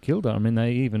for St Kilda. I mean,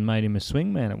 they even made him a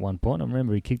swingman at one point. I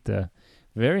remember he kicked a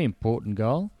very important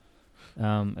goal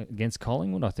against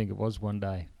Collingwood, I think it was, one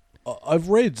day. I've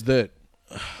read that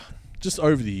just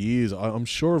over the years, I'm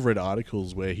sure I've read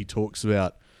articles where he talks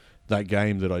about that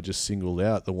game that I just singled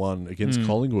out, the one against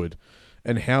Collingwood,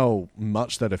 and how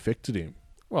much that affected him.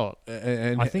 Well,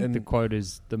 I think the quote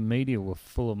is, the media were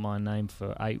full of my name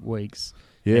for 8 weeks,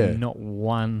 and not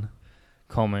one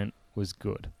comment was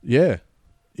good. Yeah.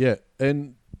 Yeah.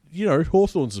 And,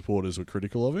 Hawthorn supporters were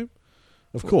critical of him,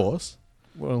 of course.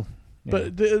 Well, yeah.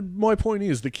 But my point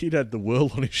is, the kid had the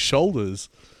world on his shoulders.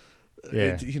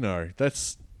 Yeah.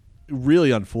 That's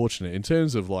really unfortunate. In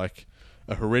terms of, like,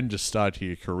 a horrendous start to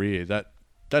your career,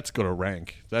 that's got to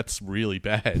rank. That's really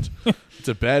bad. It's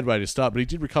a bad way to start. But he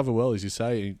did recover well, as you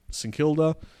say. St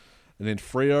Kilda, and then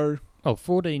Freo.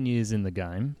 14 years in the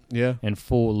game. Yeah. And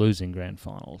 4 losing grand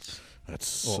finals.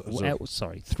 That's...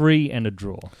 3 and a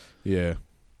draw. Yeah.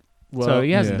 Well, so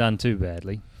he hasn't done too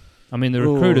badly. I mean, the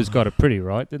recruiters got it pretty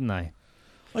right, didn't they?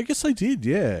 I guess they did,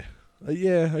 yeah.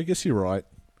 Yeah, I guess you're right.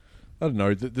 I don't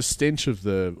know. The stench of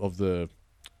the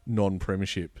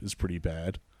non-premiership is pretty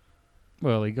bad.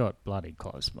 Well, he got bloody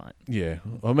close, mate. Yeah.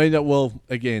 I mean,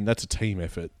 again, that's a team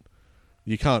effort.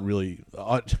 You can't really...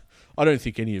 I don't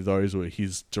think any of those were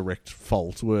his direct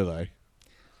fault, were they?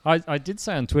 I did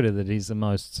say on Twitter that he's the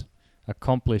most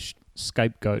accomplished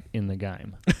scapegoat in the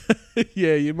game.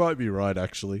 Yeah, you might be right,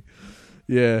 actually.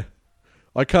 Yeah.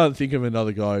 I can't think of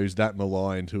another guy who's that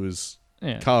maligned who has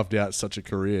carved out such a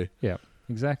career. Yeah,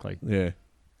 exactly. Yeah.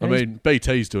 I mean,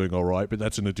 BT's doing all right, but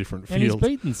that's in a different field. And he's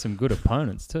beaten some good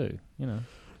opponents too,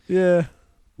 Yeah.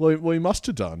 Well, he must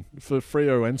have done for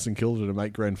Freo and St Kilda to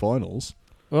make grand finals.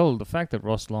 Well, the fact that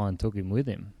Ross Lyon took him with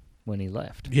him when he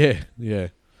left. Yeah, yeah.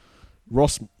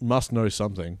 Ross must know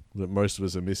something that most of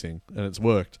us are missing, and it's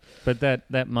worked. But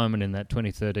that moment in that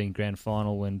 2013 grand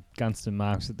final when Gunston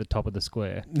marks at the top of the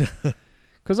square,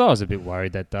 because I was a bit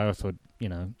worried that day. I thought,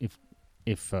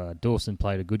 if Dawson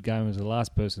played a good game, it was the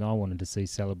last person I wanted to see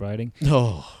celebrating.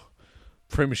 Oh,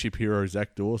 premiership hero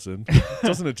Zach Dawson.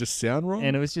 Doesn't it just sound wrong?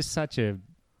 And it was just such a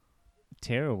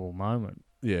terrible moment.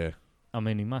 Yeah. I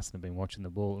mean, he mustn't have been watching the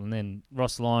ball. And then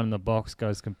Ross Lyon in the box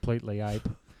goes completely ape.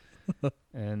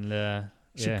 And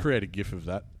should create a GIF of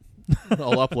that.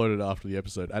 I'll upload it after the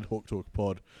episode. Ad Hoc Talk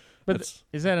Pod. But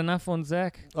is that enough on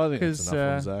Zach? I think it's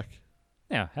enough on Zach.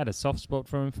 Yeah, had a soft spot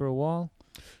for him for a while.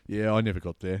 Yeah, I never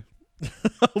got there.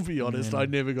 I'll be honest, I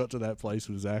never got to that place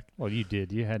with Zach. Well, you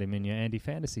did. You had him in your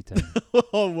anti-fantasy team.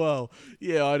 Oh, well,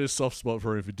 yeah, I had a soft spot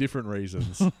for him for different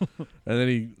reasons. And then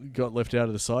he got left out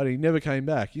of the side. He never came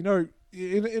back. In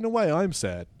a way, I'm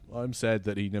sad. I'm sad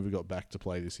that he never got back to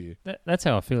play this year. That's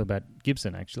how I feel about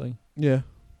Gibson, actually. Yeah.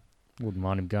 Wouldn't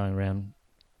mind him going around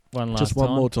one last Just one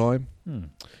time. more time.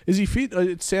 Is he fit?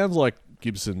 It sounds like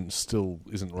Gibson still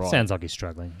isn't right. Sounds like he's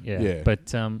struggling. Yeah.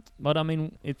 But I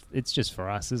mean, it's just for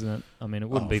us, isn't it? I mean, it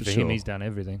wouldn't be for him. He's done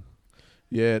everything.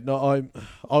 Yeah. No,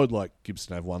 I would like Gibson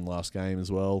to have one last game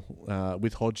as well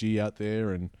with Hodgie out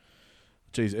there, and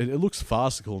geez, it looks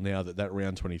farcical now that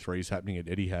round 23 is happening at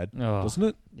Etihad, doesn't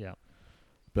it? Yeah.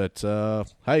 But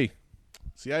hey,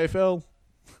 it's the AFL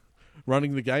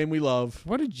running the game we love.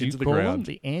 What did you into the call ground.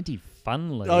 them? The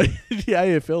anti-fun league. Oh, the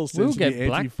AFL says We'll the get anti-fun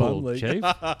blackballed, league. Chief.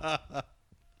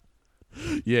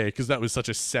 Yeah, because that was such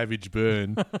a savage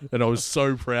burn, and I was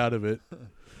so proud of it.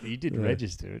 You did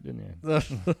register it, didn't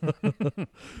you?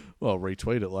 Well, I'll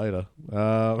retweet it later.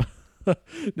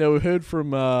 Now, we've heard from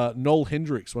Noel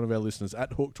Hendricks, one of our listeners,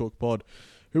 at Hawk Talk Pod,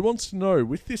 who wants to know,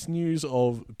 with this news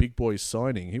of Big Boy's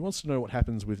signing, he wants to know what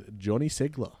happens with Johnny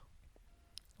Segler.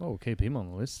 Oh, we'll keep him on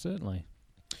the list, certainly.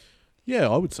 Yeah,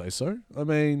 I would say so. I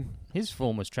mean, his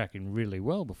form was tracking really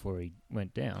well before he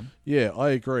went down. Yeah, I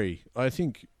agree. I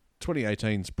think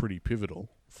 2018 is pretty pivotal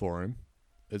for him.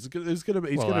 It's going to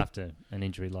be. After an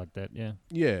injury like that, yeah.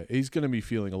 Yeah, he's going to be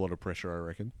feeling a lot of pressure, I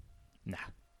reckon. Nah.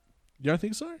 You don't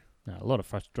think so? No, a lot of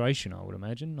frustration, I would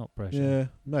imagine, not pressure. Yeah,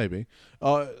 maybe.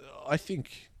 I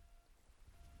think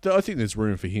there's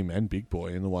room for him and Big Boy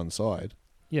in the one side.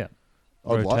 Yeah.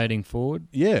 Rotating forward.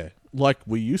 Yeah, like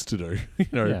we used to do,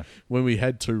 when we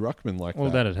had two ruckmen like that.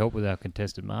 Well, that'd help with our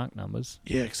contested mark numbers.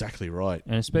 Yeah, exactly right.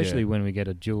 And especially when we get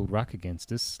a dual ruck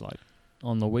against us. Like,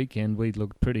 on the weekend, we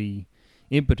looked pretty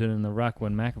impotent in the ruck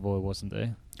when McAvoy wasn't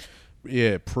there.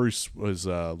 Yeah, Bruce was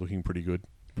looking pretty good,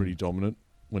 pretty dominant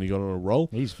when he got on a roll.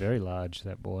 He's very large,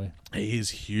 that boy. He is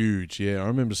huge, yeah. I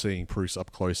remember seeing Bruce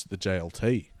up close at the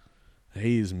JLT.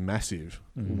 He is massive.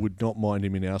 Would not mind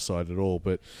him in our side at all,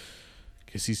 but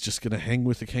guess he's just going to hang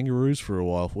with the Kangaroos for a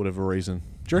while for whatever reason.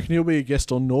 Do you reckon he'll be a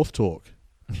guest on North Talk?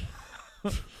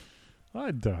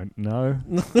 I don't know.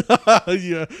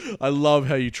 Yeah, I love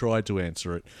how you tried to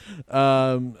answer it.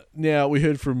 Now, we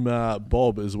heard from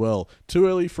Bob as well. Too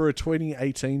early for a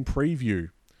 2018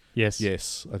 preview.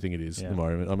 Yes, I think it is at the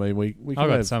moment. I mean, we I've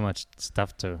got so much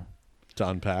stuff to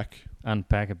unpack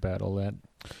about all that.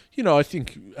 I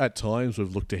think at times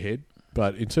we've looked ahead,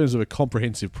 but in terms of a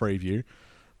comprehensive preview,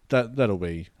 that'll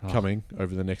be coming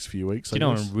over the next few weeks. Do you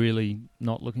know what I'm really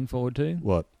not looking forward to?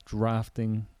 What?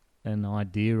 Drafting an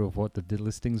idea of what the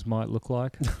listings might look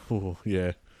like. Oh,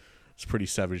 yeah. It's pretty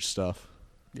savage stuff.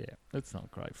 Yeah, that's not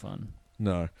great fun.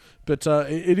 No. But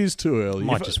it is too early.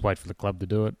 Might just wait for the club to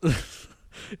do it.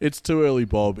 It's too early,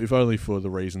 Bob, if only for the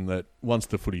reason that once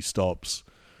the footy stops...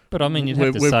 But I mean, you'd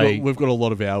have to say... We've got a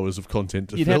lot of hours of content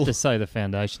to fill. You'd have to say the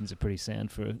foundations are pretty sound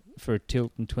for a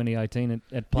tilt in 2018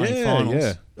 at playing finals.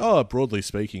 Yeah. Oh, broadly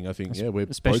speaking, I think, we're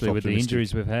especially both with the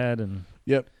injuries we've had. And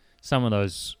some of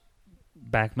those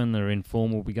backmen that are in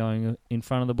form will be going in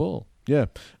front of the ball. Yeah.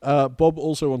 Bob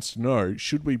also wants to know,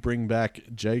 should we bring back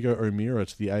Jago O'Meara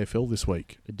to the AFL this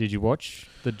week? Did you watch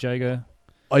the Jago...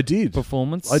 I did.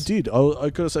 Performance? I did. I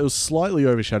got to say, it was slightly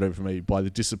overshadowed for me by the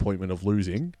disappointment of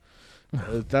losing.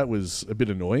 That was a bit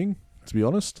annoying, to be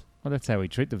honest. Well, that's how we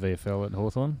treat the VFL at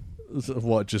Hawthorn.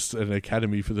 What, just an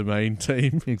academy for the main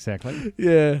team? Exactly.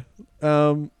 Yeah.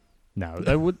 No,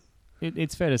 they would.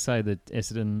 It's fair to say that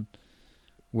Essendon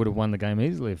would have won the game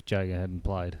easily if Jago hadn't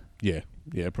played. Yeah,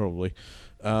 probably.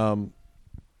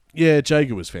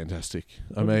 Jago was fantastic.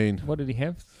 I mean... What did he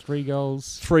have? 3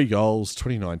 goals? 3 goals,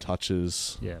 29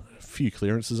 touches. Yeah. A few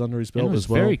clearances under his belt as as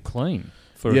well. Very clean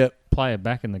for a player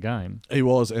back in the game. He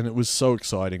was, and it was so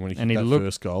exciting when he kicked that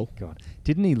first goal. God,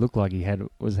 didn't he look like he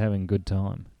was having a good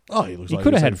time? Oh, he looks like he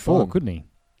could have had 4, fun. couldn't he?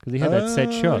 Because he had that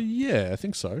set shot. Yeah, I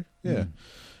think so. Yeah.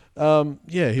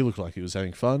 He looked like he was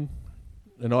having fun.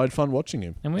 And I had fun watching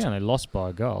him. And we only lost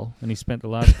by a goal, and he spent the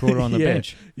last quarter on the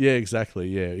bench. Yeah, exactly.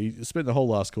 Yeah, he spent the whole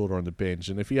last quarter on the bench,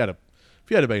 and if he had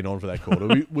been on for that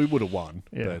quarter, we would have won.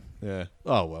 Yeah. But,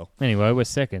 oh well. Anyway, we're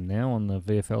second now on the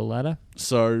VFL ladder.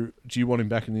 So, do you want him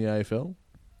back in the AFL?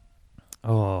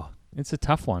 Oh, it's a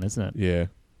tough one, isn't it? Yeah.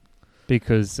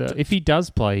 Because if he does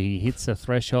play, he hits a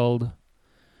threshold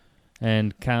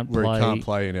and can't play. Where he can't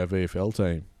play in our VFL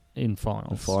team in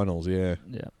finals. In finals, yeah.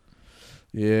 Yeah.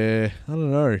 Yeah, I don't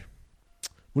know.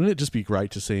 Wouldn't it just be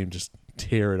great to see him just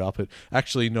tear it up at...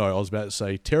 Actually, no, I was about to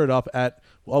say tear it up at...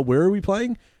 Well, where are we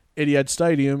playing? Etihad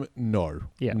Stadium? No.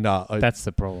 Yeah, that's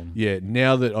the problem. Yeah,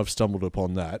 now that I've stumbled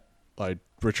upon that, I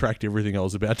retract everything I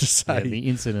was about to say. Yeah, the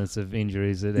incidence of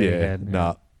injuries at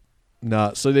Etihad.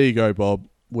 Nah. So there you go, Bob.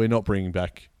 We're not bringing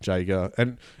back Jago.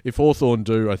 And if Hawthorn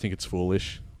do, I think it's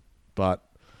foolish. But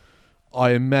I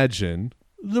imagine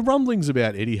the rumblings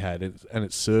about Etihad and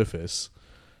its surface...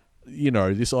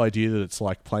 this idea that it's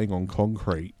like playing on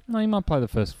concrete. No, you might play the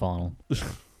first final.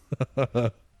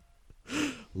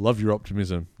 Love your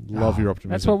optimism. Love your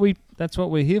optimism. That's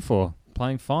what we're here for.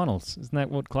 Playing finals. Isn't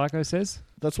that what Clarko says?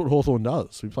 That's what Hawthorn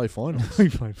does. We play finals. We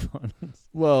play finals.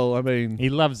 Well, I mean... He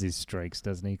loves his streaks,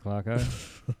 doesn't he, Clarko?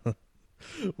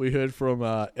 We heard from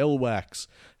L-Wax.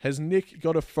 Has Nick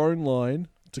got a phone line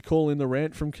to call in the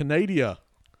rant from Canada?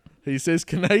 He says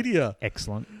Canada.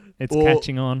 Excellent. It's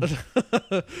catching on.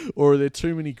 Or are there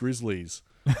too many Grizzlies?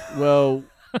 Well,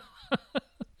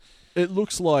 it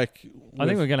looks like... I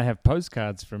think we're going to have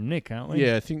postcards from Nick, aren't we?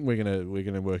 Yeah, I think we're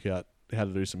gonna work out how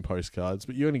to do some postcards,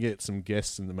 but you're going to get some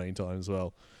guests in the meantime as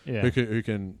well, who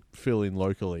can fill in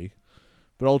locally.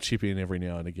 But I'll chip in every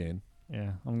now and again.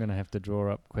 Yeah, I'm going to have to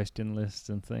draw up question lists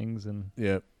and things. And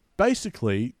yeah,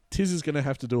 basically, Tiz is going to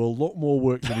have to do a lot more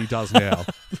work than he does now.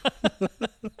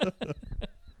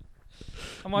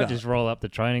 I might just roll up the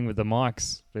training with the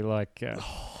mics. Be like...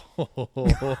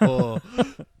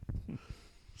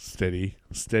 Steady.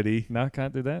 No,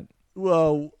 can't do that.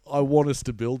 Well, I want us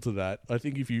to build to that. I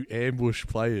think if you ambush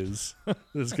players,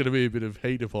 there's going to be a bit of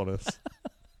heat upon us.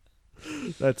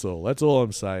 That's all. That's all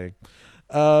I'm saying.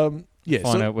 Find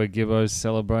out where Gibbo's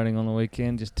celebrating on the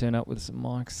weekend. Just turn up with some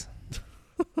mics.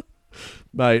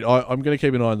 Mate, I'm going to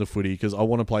keep an eye on the footy because I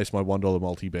want to place my $1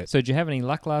 multi-bet. So did you have any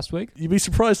luck last week? You'd be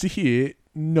surprised to hear,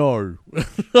 no.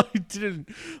 I didn't.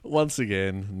 Once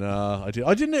again, nah, I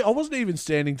didn't. I wasn't even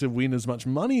standing to win as much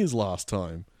money as last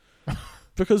time.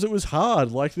 Because it was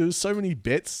hard. Like, there was so many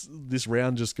bets this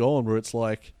round just gone where it's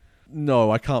like, no,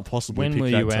 I can't possibly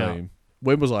pick that team. Out?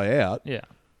 When was I out? Yeah.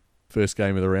 First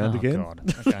game of the round again.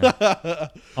 God. Okay.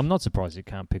 I'm not surprised you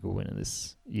can't pick a winner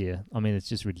this year. I mean, it's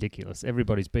just ridiculous.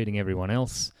 Everybody's beating everyone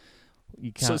else.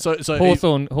 You can't. So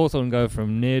Hawthorn go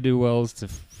from ne'er-do-wells to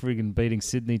friggin' beating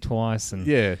Sydney twice, and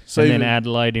then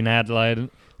Adelaide in Adelaide.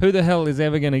 Who the hell is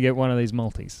ever going to get one of these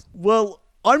multis? Well,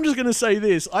 I'm just going to say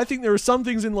this. I think there are some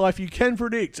things in life you can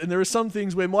predict, and there are some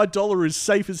things where my dollar is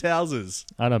safe as houses.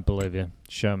 I don't believe you.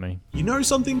 Show me. You know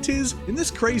something, Tiz? In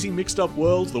this crazy mixed-up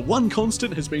world, the one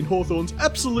constant has been Hawthorn's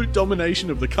absolute domination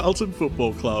of the Carlton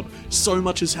Football Club. So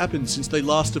much has happened since they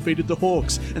last defeated the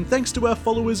Hawks, and thanks to our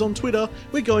followers on Twitter,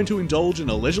 we're going to indulge in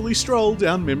a leisurely stroll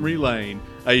down memory lane.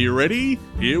 Are you ready?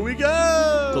 Here we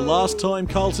go! The last time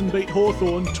Carlton beat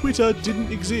Hawthorn, Twitter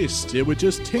didn't exist. There were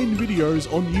just 10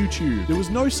 videos on YouTube. There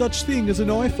was no such thing as an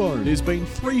iPhone. There's been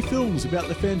 3 films about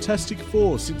the Fantastic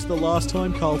Four since the last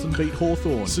time Carlton beat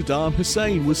Hawthorn. Saddam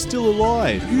Hussein was still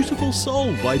alive. Beautiful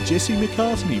Soul by Jesse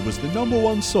McCartney was the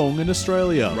 #1 song in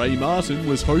Australia. Ray Martin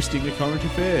was hosting a current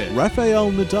affair.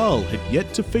 Rafael Nadal had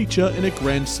yet to feature in a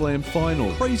Grand Slam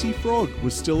final. Crazy Frog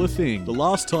was still a thing. The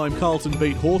last time Carlton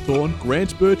beat Hawthorn,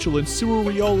 Grant Birchall and Cyril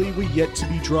Rioli were yet to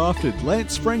be drafted.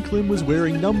 Lance Franklin was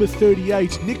wearing number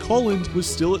 38. Nick Holland was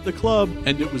still at the club.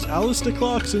 And it was Alistair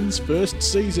Clarkson's first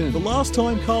season. The last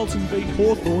time Carlton beat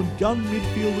Hawthorn, gun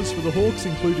midfielders for the Hawks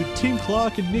included Tim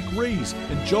Clark and Nick Rees,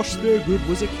 and Josh Thurgood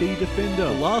was a key defender.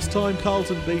 The last time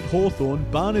Carlton beat Hawthorn,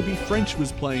 Barnaby French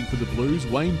was playing for the Blues,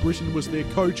 Wayne Britton was their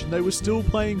coach, and they were still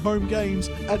playing home games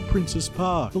at Princes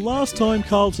Park. The last time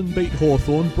Carlton beat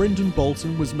Hawthorn, Brendan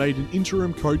Bolton was made an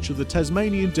interim coach of the Tasmanian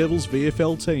Devils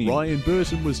VFL team. Ryan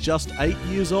Burton was just 8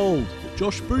 years old.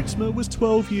 Josh Bootsma was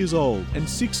 12 years old, and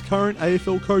 6 current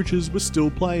AFL coaches were still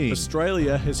playing.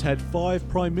 Australia has had 5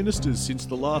 Prime Ministers since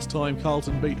the last time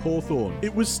Carlton beat Hawthorn.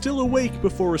 It was still a week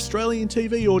before Australian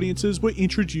TV audiences were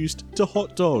introduced to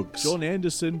hot dogs. John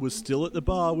Anderson was still at the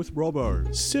bar with Robbo.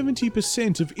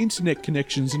 70% of internet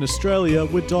connections in Australia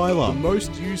were dial-up. The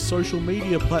most used social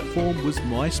media platform was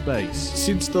MySpace.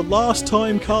 Since the last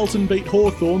time Carlton beat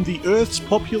Hawthorn, the Earth's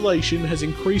population has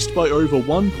increased by over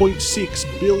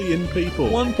 1.6 billion people.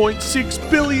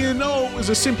 1.6 billion! Oh, it was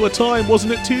a simpler time,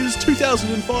 wasn't it, Tiz?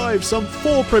 2005, some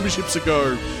 4 premierships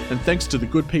ago. And thanks to the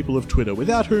good people of Twitter,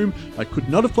 without whom I could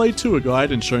not have played tour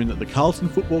guide and shown that the Carlton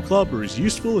Football Club are as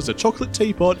useful as a chocolate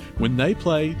teapot when they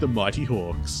play the Mighty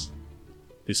Hawks.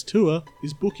 This tour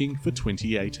is booking for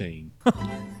 2018.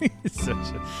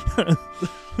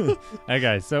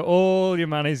 Okay, so all your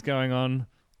money's going on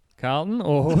Carlton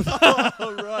or...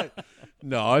 Oh, right.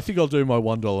 No, I think I'll do my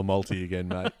 $1 multi again,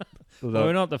 mate. Well,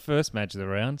 we're not the first match of the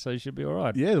round, so you should be all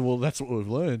right. Yeah, well, that's what we've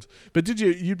learned. But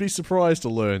you'd be surprised to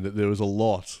learn that there was a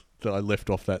lot that I left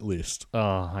off that list.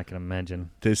 Oh, I can imagine.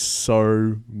 There's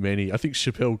so many. I think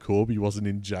Chappelle Corby wasn't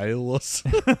in jail or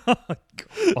something.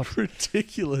 God.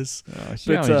 Ridiculous. Oh,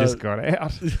 she only just got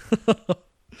out.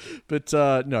 But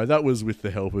no, that was with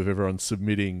the help of everyone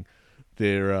submitting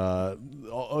their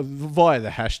via the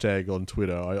hashtag on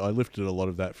Twitter. I lifted a lot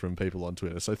of that from people on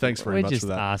Twitter, so thanks very much for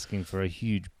that. We're just asking for a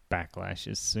huge backlash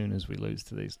as soon as we lose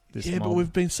to this Yeah, mob. but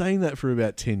we've been saying that for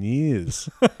about 10 years.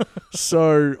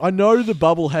 So I know the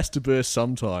bubble has to burst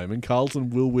sometime, and Carlton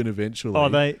will win eventually. Oh,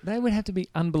 they would have to be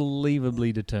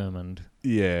unbelievably determined.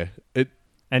 Yeah.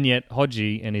 And yet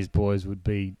Hodgie and his boys would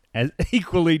be as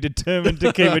equally determined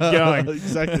to keep it going.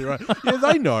 Exactly right. Yeah,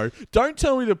 they know. Don't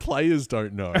tell me the players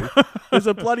don't know. There's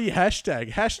a bloody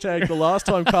hashtag. Hashtag the last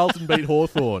time Carlton beat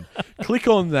Hawthorn. Click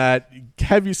on that.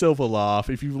 Have yourself a laugh.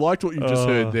 If you liked what you just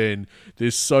heard then,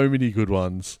 there's so many good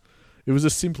ones. It was a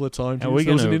simpler time. It was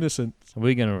an innocent. Are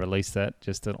we going to release that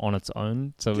just on its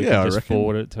own so we Yeah, can just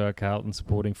forward it to our Carlton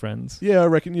supporting friends? Yeah, I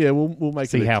reckon. Yeah, we'll make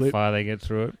See it a how clip. far they get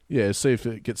through it. Yeah, see if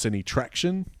it gets any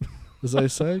traction, as they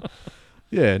say.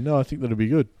 Yeah, no, I think that'll be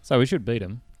good. So we should beat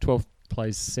them. 12th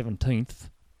plays 17th.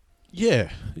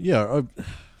 Yeah.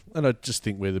 And I just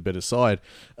think we're the better side.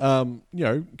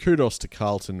 Kudos to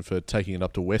Carlton for taking it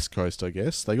up to West Coast, I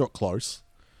guess. They got close.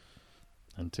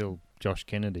 Until Josh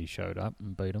Kennedy showed up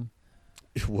and beat them.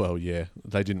 Well, yeah,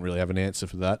 they didn't really have an answer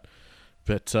for that.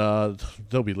 But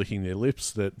they'll be licking their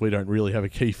lips that we don't really have a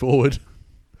key forward.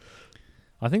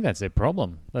 I think that's their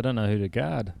problem. They don't know who to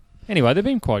guard. Anyway, they've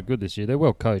been quite good this year. They're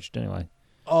well coached anyway.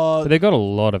 But they've got a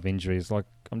lot of injuries. Like,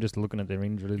 I'm just looking at their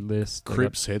injury list.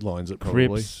 Cripps headlines it probably.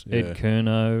 Cripps, Ed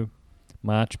Curnow,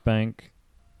 Marchbank.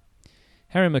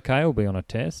 Harry McKay will be on a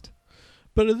test.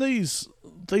 But are these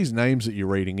names that you're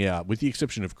reading out, with the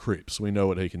exception of Cripps, we know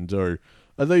what he can do,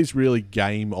 are these really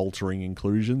game-altering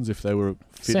inclusions if they were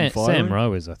fit and firing? Sam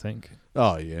Rowe is, I think.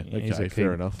 Oh, yeah. He's Okay,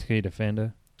 fair enough. Key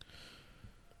defender.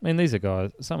 I mean, these are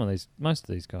guys, most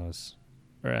of these guys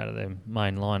are out of their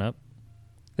main lineup.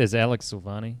 There's Alex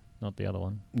Silvani, not the other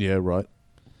one. Yeah, right.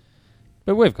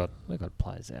 But we've got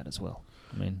players out as well.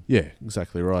 I mean, yeah,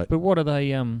 exactly right. But what are they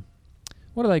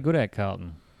good at,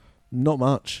 Carlton? Not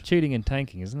much. Cheating and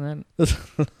tanking, isn't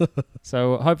that?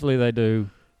 So hopefully they do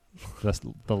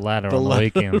the latter on the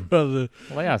weekend. Well,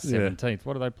 they are 17th. Yeah.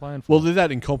 What are they playing for? Well, they're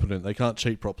that incompetent. They can't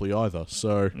cheat properly either.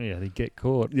 So yeah, they get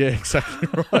caught. Yeah, exactly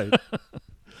right.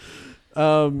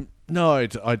 No,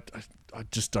 I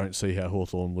just don't see how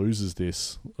Hawthorn loses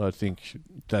this. I think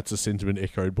that's a sentiment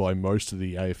echoed by most of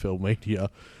the AFL media.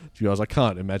 To be honest, I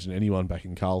can't imagine anyone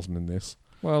backing Carlton in this.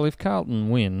 Well, if Carlton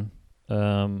win,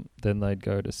 then they'd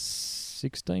go to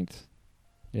 16th.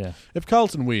 Yeah. If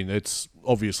Carlton win, it's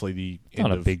obviously the end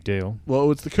not a big deal.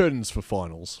 Well, it's the curtains for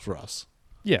finals for us.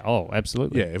 Yeah. Oh,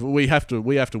 absolutely. Yeah. We have to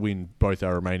win both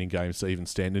our remaining games to even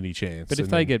stand any chance. But if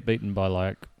they get beaten by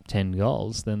like 10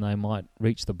 goals, then they might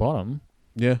reach the bottom.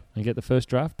 Yeah. And get the first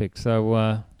draft pick.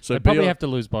 So they probably have to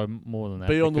lose by more than that.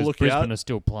 Be on the lookout. Brisbane are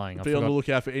still playing. Be on the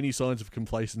lookout for any signs of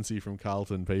complacency from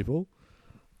Carlton people.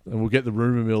 And we'll get the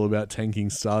rumour mill about tanking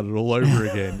started all over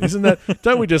again. Isn't that...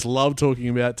 Don't we just love talking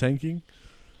about tanking?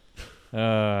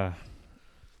 I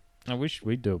wish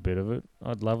we'd do a bit of it.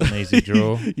 I'd love an easy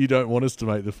draw. You don't want us to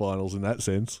make the finals in that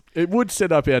sense. It would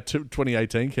set up our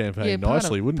 2018 campaign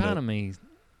nicely, wouldn't it? Part of me...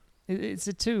 It's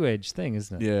a two-edged thing,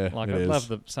 isn't it? Yeah, like I'd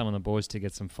love some of the boys to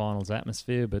get some finals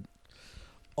atmosphere, but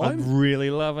I'd really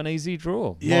love an easy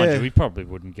draw. Yeah. Mind you, we probably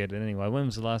wouldn't get it anyway. When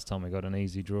was the last time we got an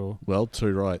easy draw? Well,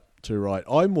 too right.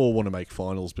 I more want to make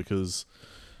finals because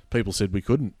people said we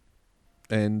couldn't,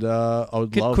 and I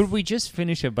would love. Could we just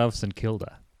finish above St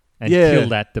Kilda and kill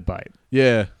that debate?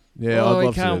 Yeah. Yeah, I'd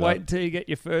love to can't do wait that. until you get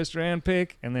your first round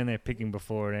pick, and then they're picking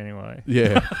before it anyway.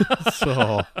 Yeah.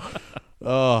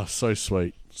 So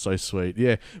sweet. So sweet.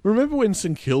 Yeah. Remember when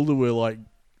St Kilda were like,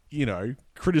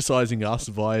 criticising us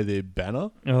via their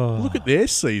banner? Oh. Look at their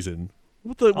season.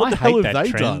 What the hell have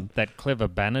they done? That clever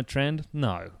banner trend?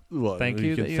 No. Well, thank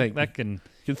you. You can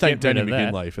thank get rid Danny of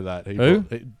that. McGinlay for that. Who?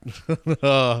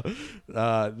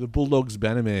 The Bulldogs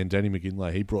banner man, Danny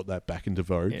McGinlay, he brought that back into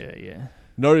vogue. Yeah.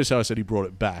 Notice how I said he brought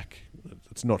it back.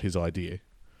 It's not his idea.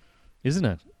 Isn't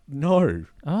it? No.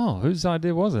 Oh, whose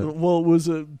idea was it? Well, it was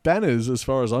banners, as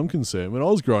far as I'm concerned. When I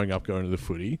was growing up going to the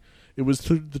footy, it was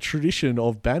the tradition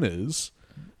of banners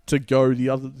to go the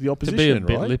opposition, to be a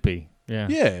bit right? lippy. Yeah.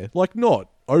 Yeah, like not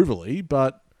overly,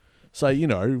 but say,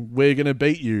 we're going to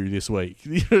beat you this week.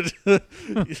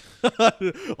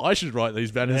 I should write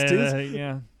these banners, Tiz.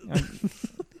 Yeah.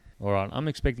 All right, I'm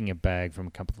expecting a bag from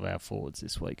a couple of our forwards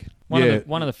this week.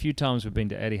 One of the few times we've been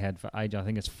to Etihad for age, I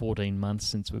think it's 14 months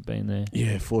since we've been there.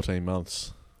 Yeah, 14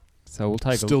 months. So we'll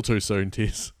take Still too soon,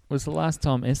 Tiz. Was the last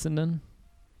time Essendon?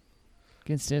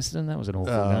 Against Essendon? That was an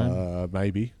awful game.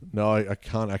 Maybe. No, I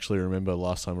can't actually remember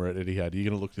last time we were at Etihad. Are you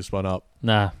going to look this one up?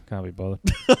 Nah, can't be bothered.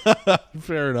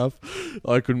 Fair enough.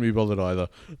 I couldn't be bothered either.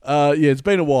 It's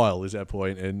been a while is our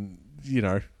point, and,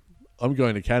 I'm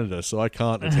going to Canada, so I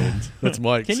can't attend. That's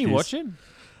my excuse. Can you watch it?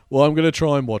 Well, I'm going to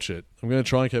try and watch it. I'm going to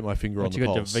try and keep my finger on the You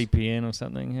got pulse. your VPN or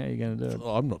something? How are you going to do it?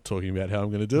 Oh, I'm not talking about how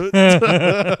I'm going to do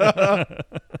it.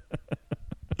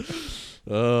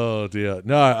 Oh, dear.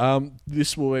 No,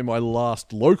 this will be my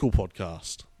last local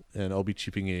podcast, and I'll be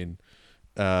chipping in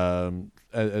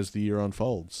as the year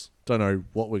unfolds. Don't know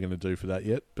what we're going to do for that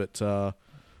yet, but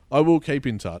I will keep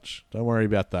in touch. Don't worry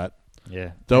about that.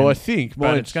 Yeah. Though I think...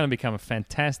 But it's going to become a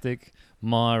fantastic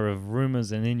mire of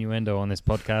rumours and innuendo on this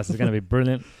podcast. It's going to be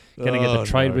brilliant. Going to get the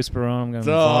trade whisperer on. I'm going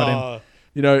to invite him.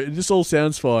 You know, this all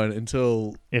sounds fine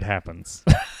until... It happens.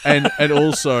 and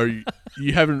also,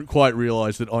 you haven't quite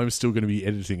realised that I'm still going to be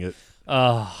editing it.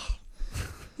 Oh,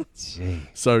 gee.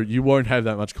 So you won't have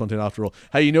that much content after all.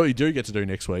 Hey, you know what you do get to do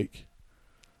next week?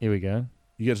 Here we go.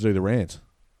 You get to do the rant.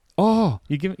 Oh,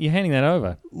 you're handing that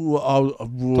over. Do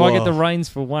I get the reins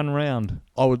for one round?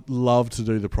 I would love to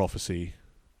do the prophecy,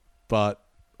 but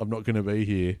I'm not going to be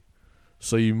here,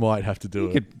 so you might have to do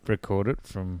it. You could record it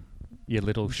from your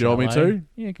little chalet. Do you want me to?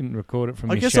 Yeah, you can record it from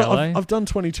your guess chalet. I've done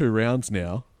 22 rounds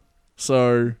now,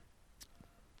 so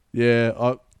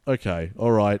yeah. Okay,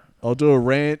 all right. I'll do a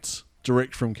rant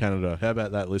direct from Canada. How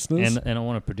about that, listeners? And I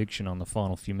want a prediction on the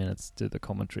final few minutes. Do the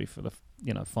commentary for the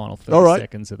final 30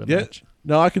 seconds of the match.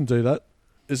 No, I can do that.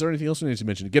 Is there anything else we need to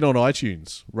mention? Get on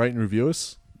iTunes, rate and review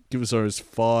us, give us those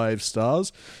 5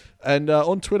 stars, and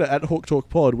on Twitter at Hawk Talk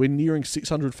Pod, we're nearing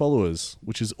 600 followers,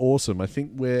 which is awesome. I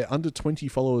think we're under 20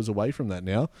 followers away from that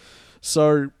now.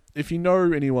 So if you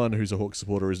know anyone who's a Hawk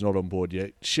supporter who's not on board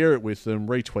yet, share it with them,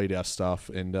 retweet our stuff,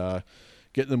 and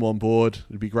get them on board.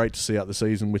 It'd be great to see out the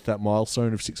season with that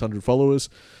milestone of 600 followers.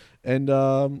 And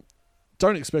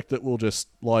don't expect that we'll just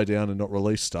lie down and not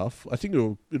release stuff. I think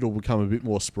it'll become a bit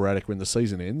more sporadic when the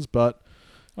season ends, but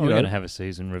we're going to have a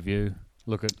season review.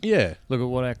 Look at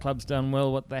what our club's done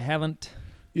well, what they haven't.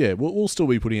 Yeah, we'll still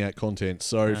be putting out content.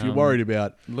 So if you're worried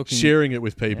about sharing it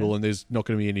with people and there's not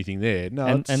going to be anything there,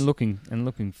 and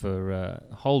looking for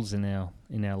holes in our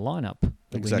lineup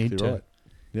that exactly we need right.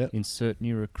 to insert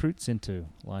new recruits into,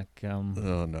 like oh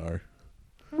no,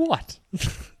 what?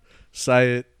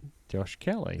 Say it. Josh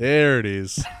Kelly. There it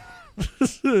is.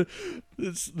 It's the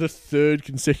 3rd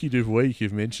consecutive week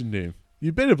you've mentioned him.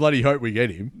 You better bloody hope we get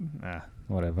him.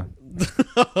 Whatever.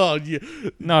 Oh,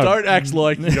 no, don't act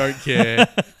like you don't care.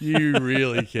 You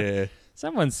really care.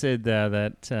 Someone said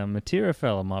that Matera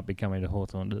fella might be coming to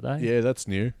Hawthorn today. Yeah, that's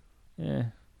new. Yeah.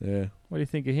 Yeah. What do you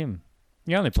think of him?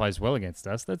 He only plays well against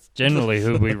us. That's generally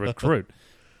who we recruit.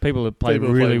 People that play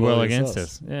really well against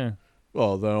us. Yeah.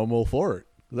 Well, then I'm all for it.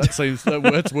 That seems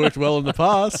that's worked well in the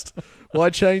past. Why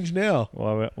change now?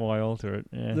 Why alter it?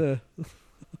 Yeah.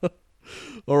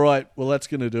 All right. Well, that's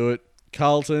going to do it.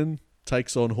 Carlton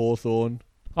takes on Hawthorn.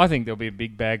 I think there'll be a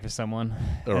big bag for someone.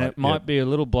 All right, it might be a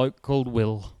little bloke called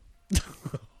Will.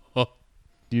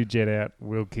 You jet out.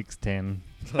 Will kicks 10.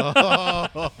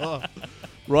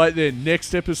 Right then,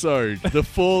 next episode, the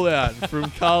fallout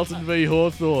from Carlton v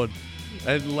Hawthorn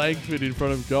and Langford in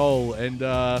front of goal, and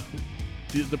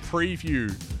the preview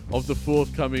of the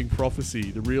forthcoming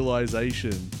prophecy, the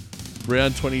realisation.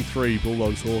 Round 23,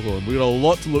 Bulldogs Hawthorn. We've got a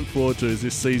lot to look forward to as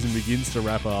this season begins to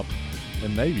wrap up,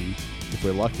 and maybe, if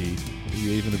we're lucky,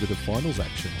 maybe even a bit of finals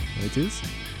action. It is.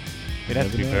 We'd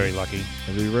have to be very lucky.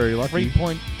 Have to be very lucky.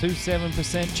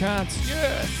 3.27% chance.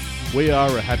 Yes! We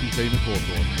are a happy team at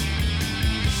Hawthorn.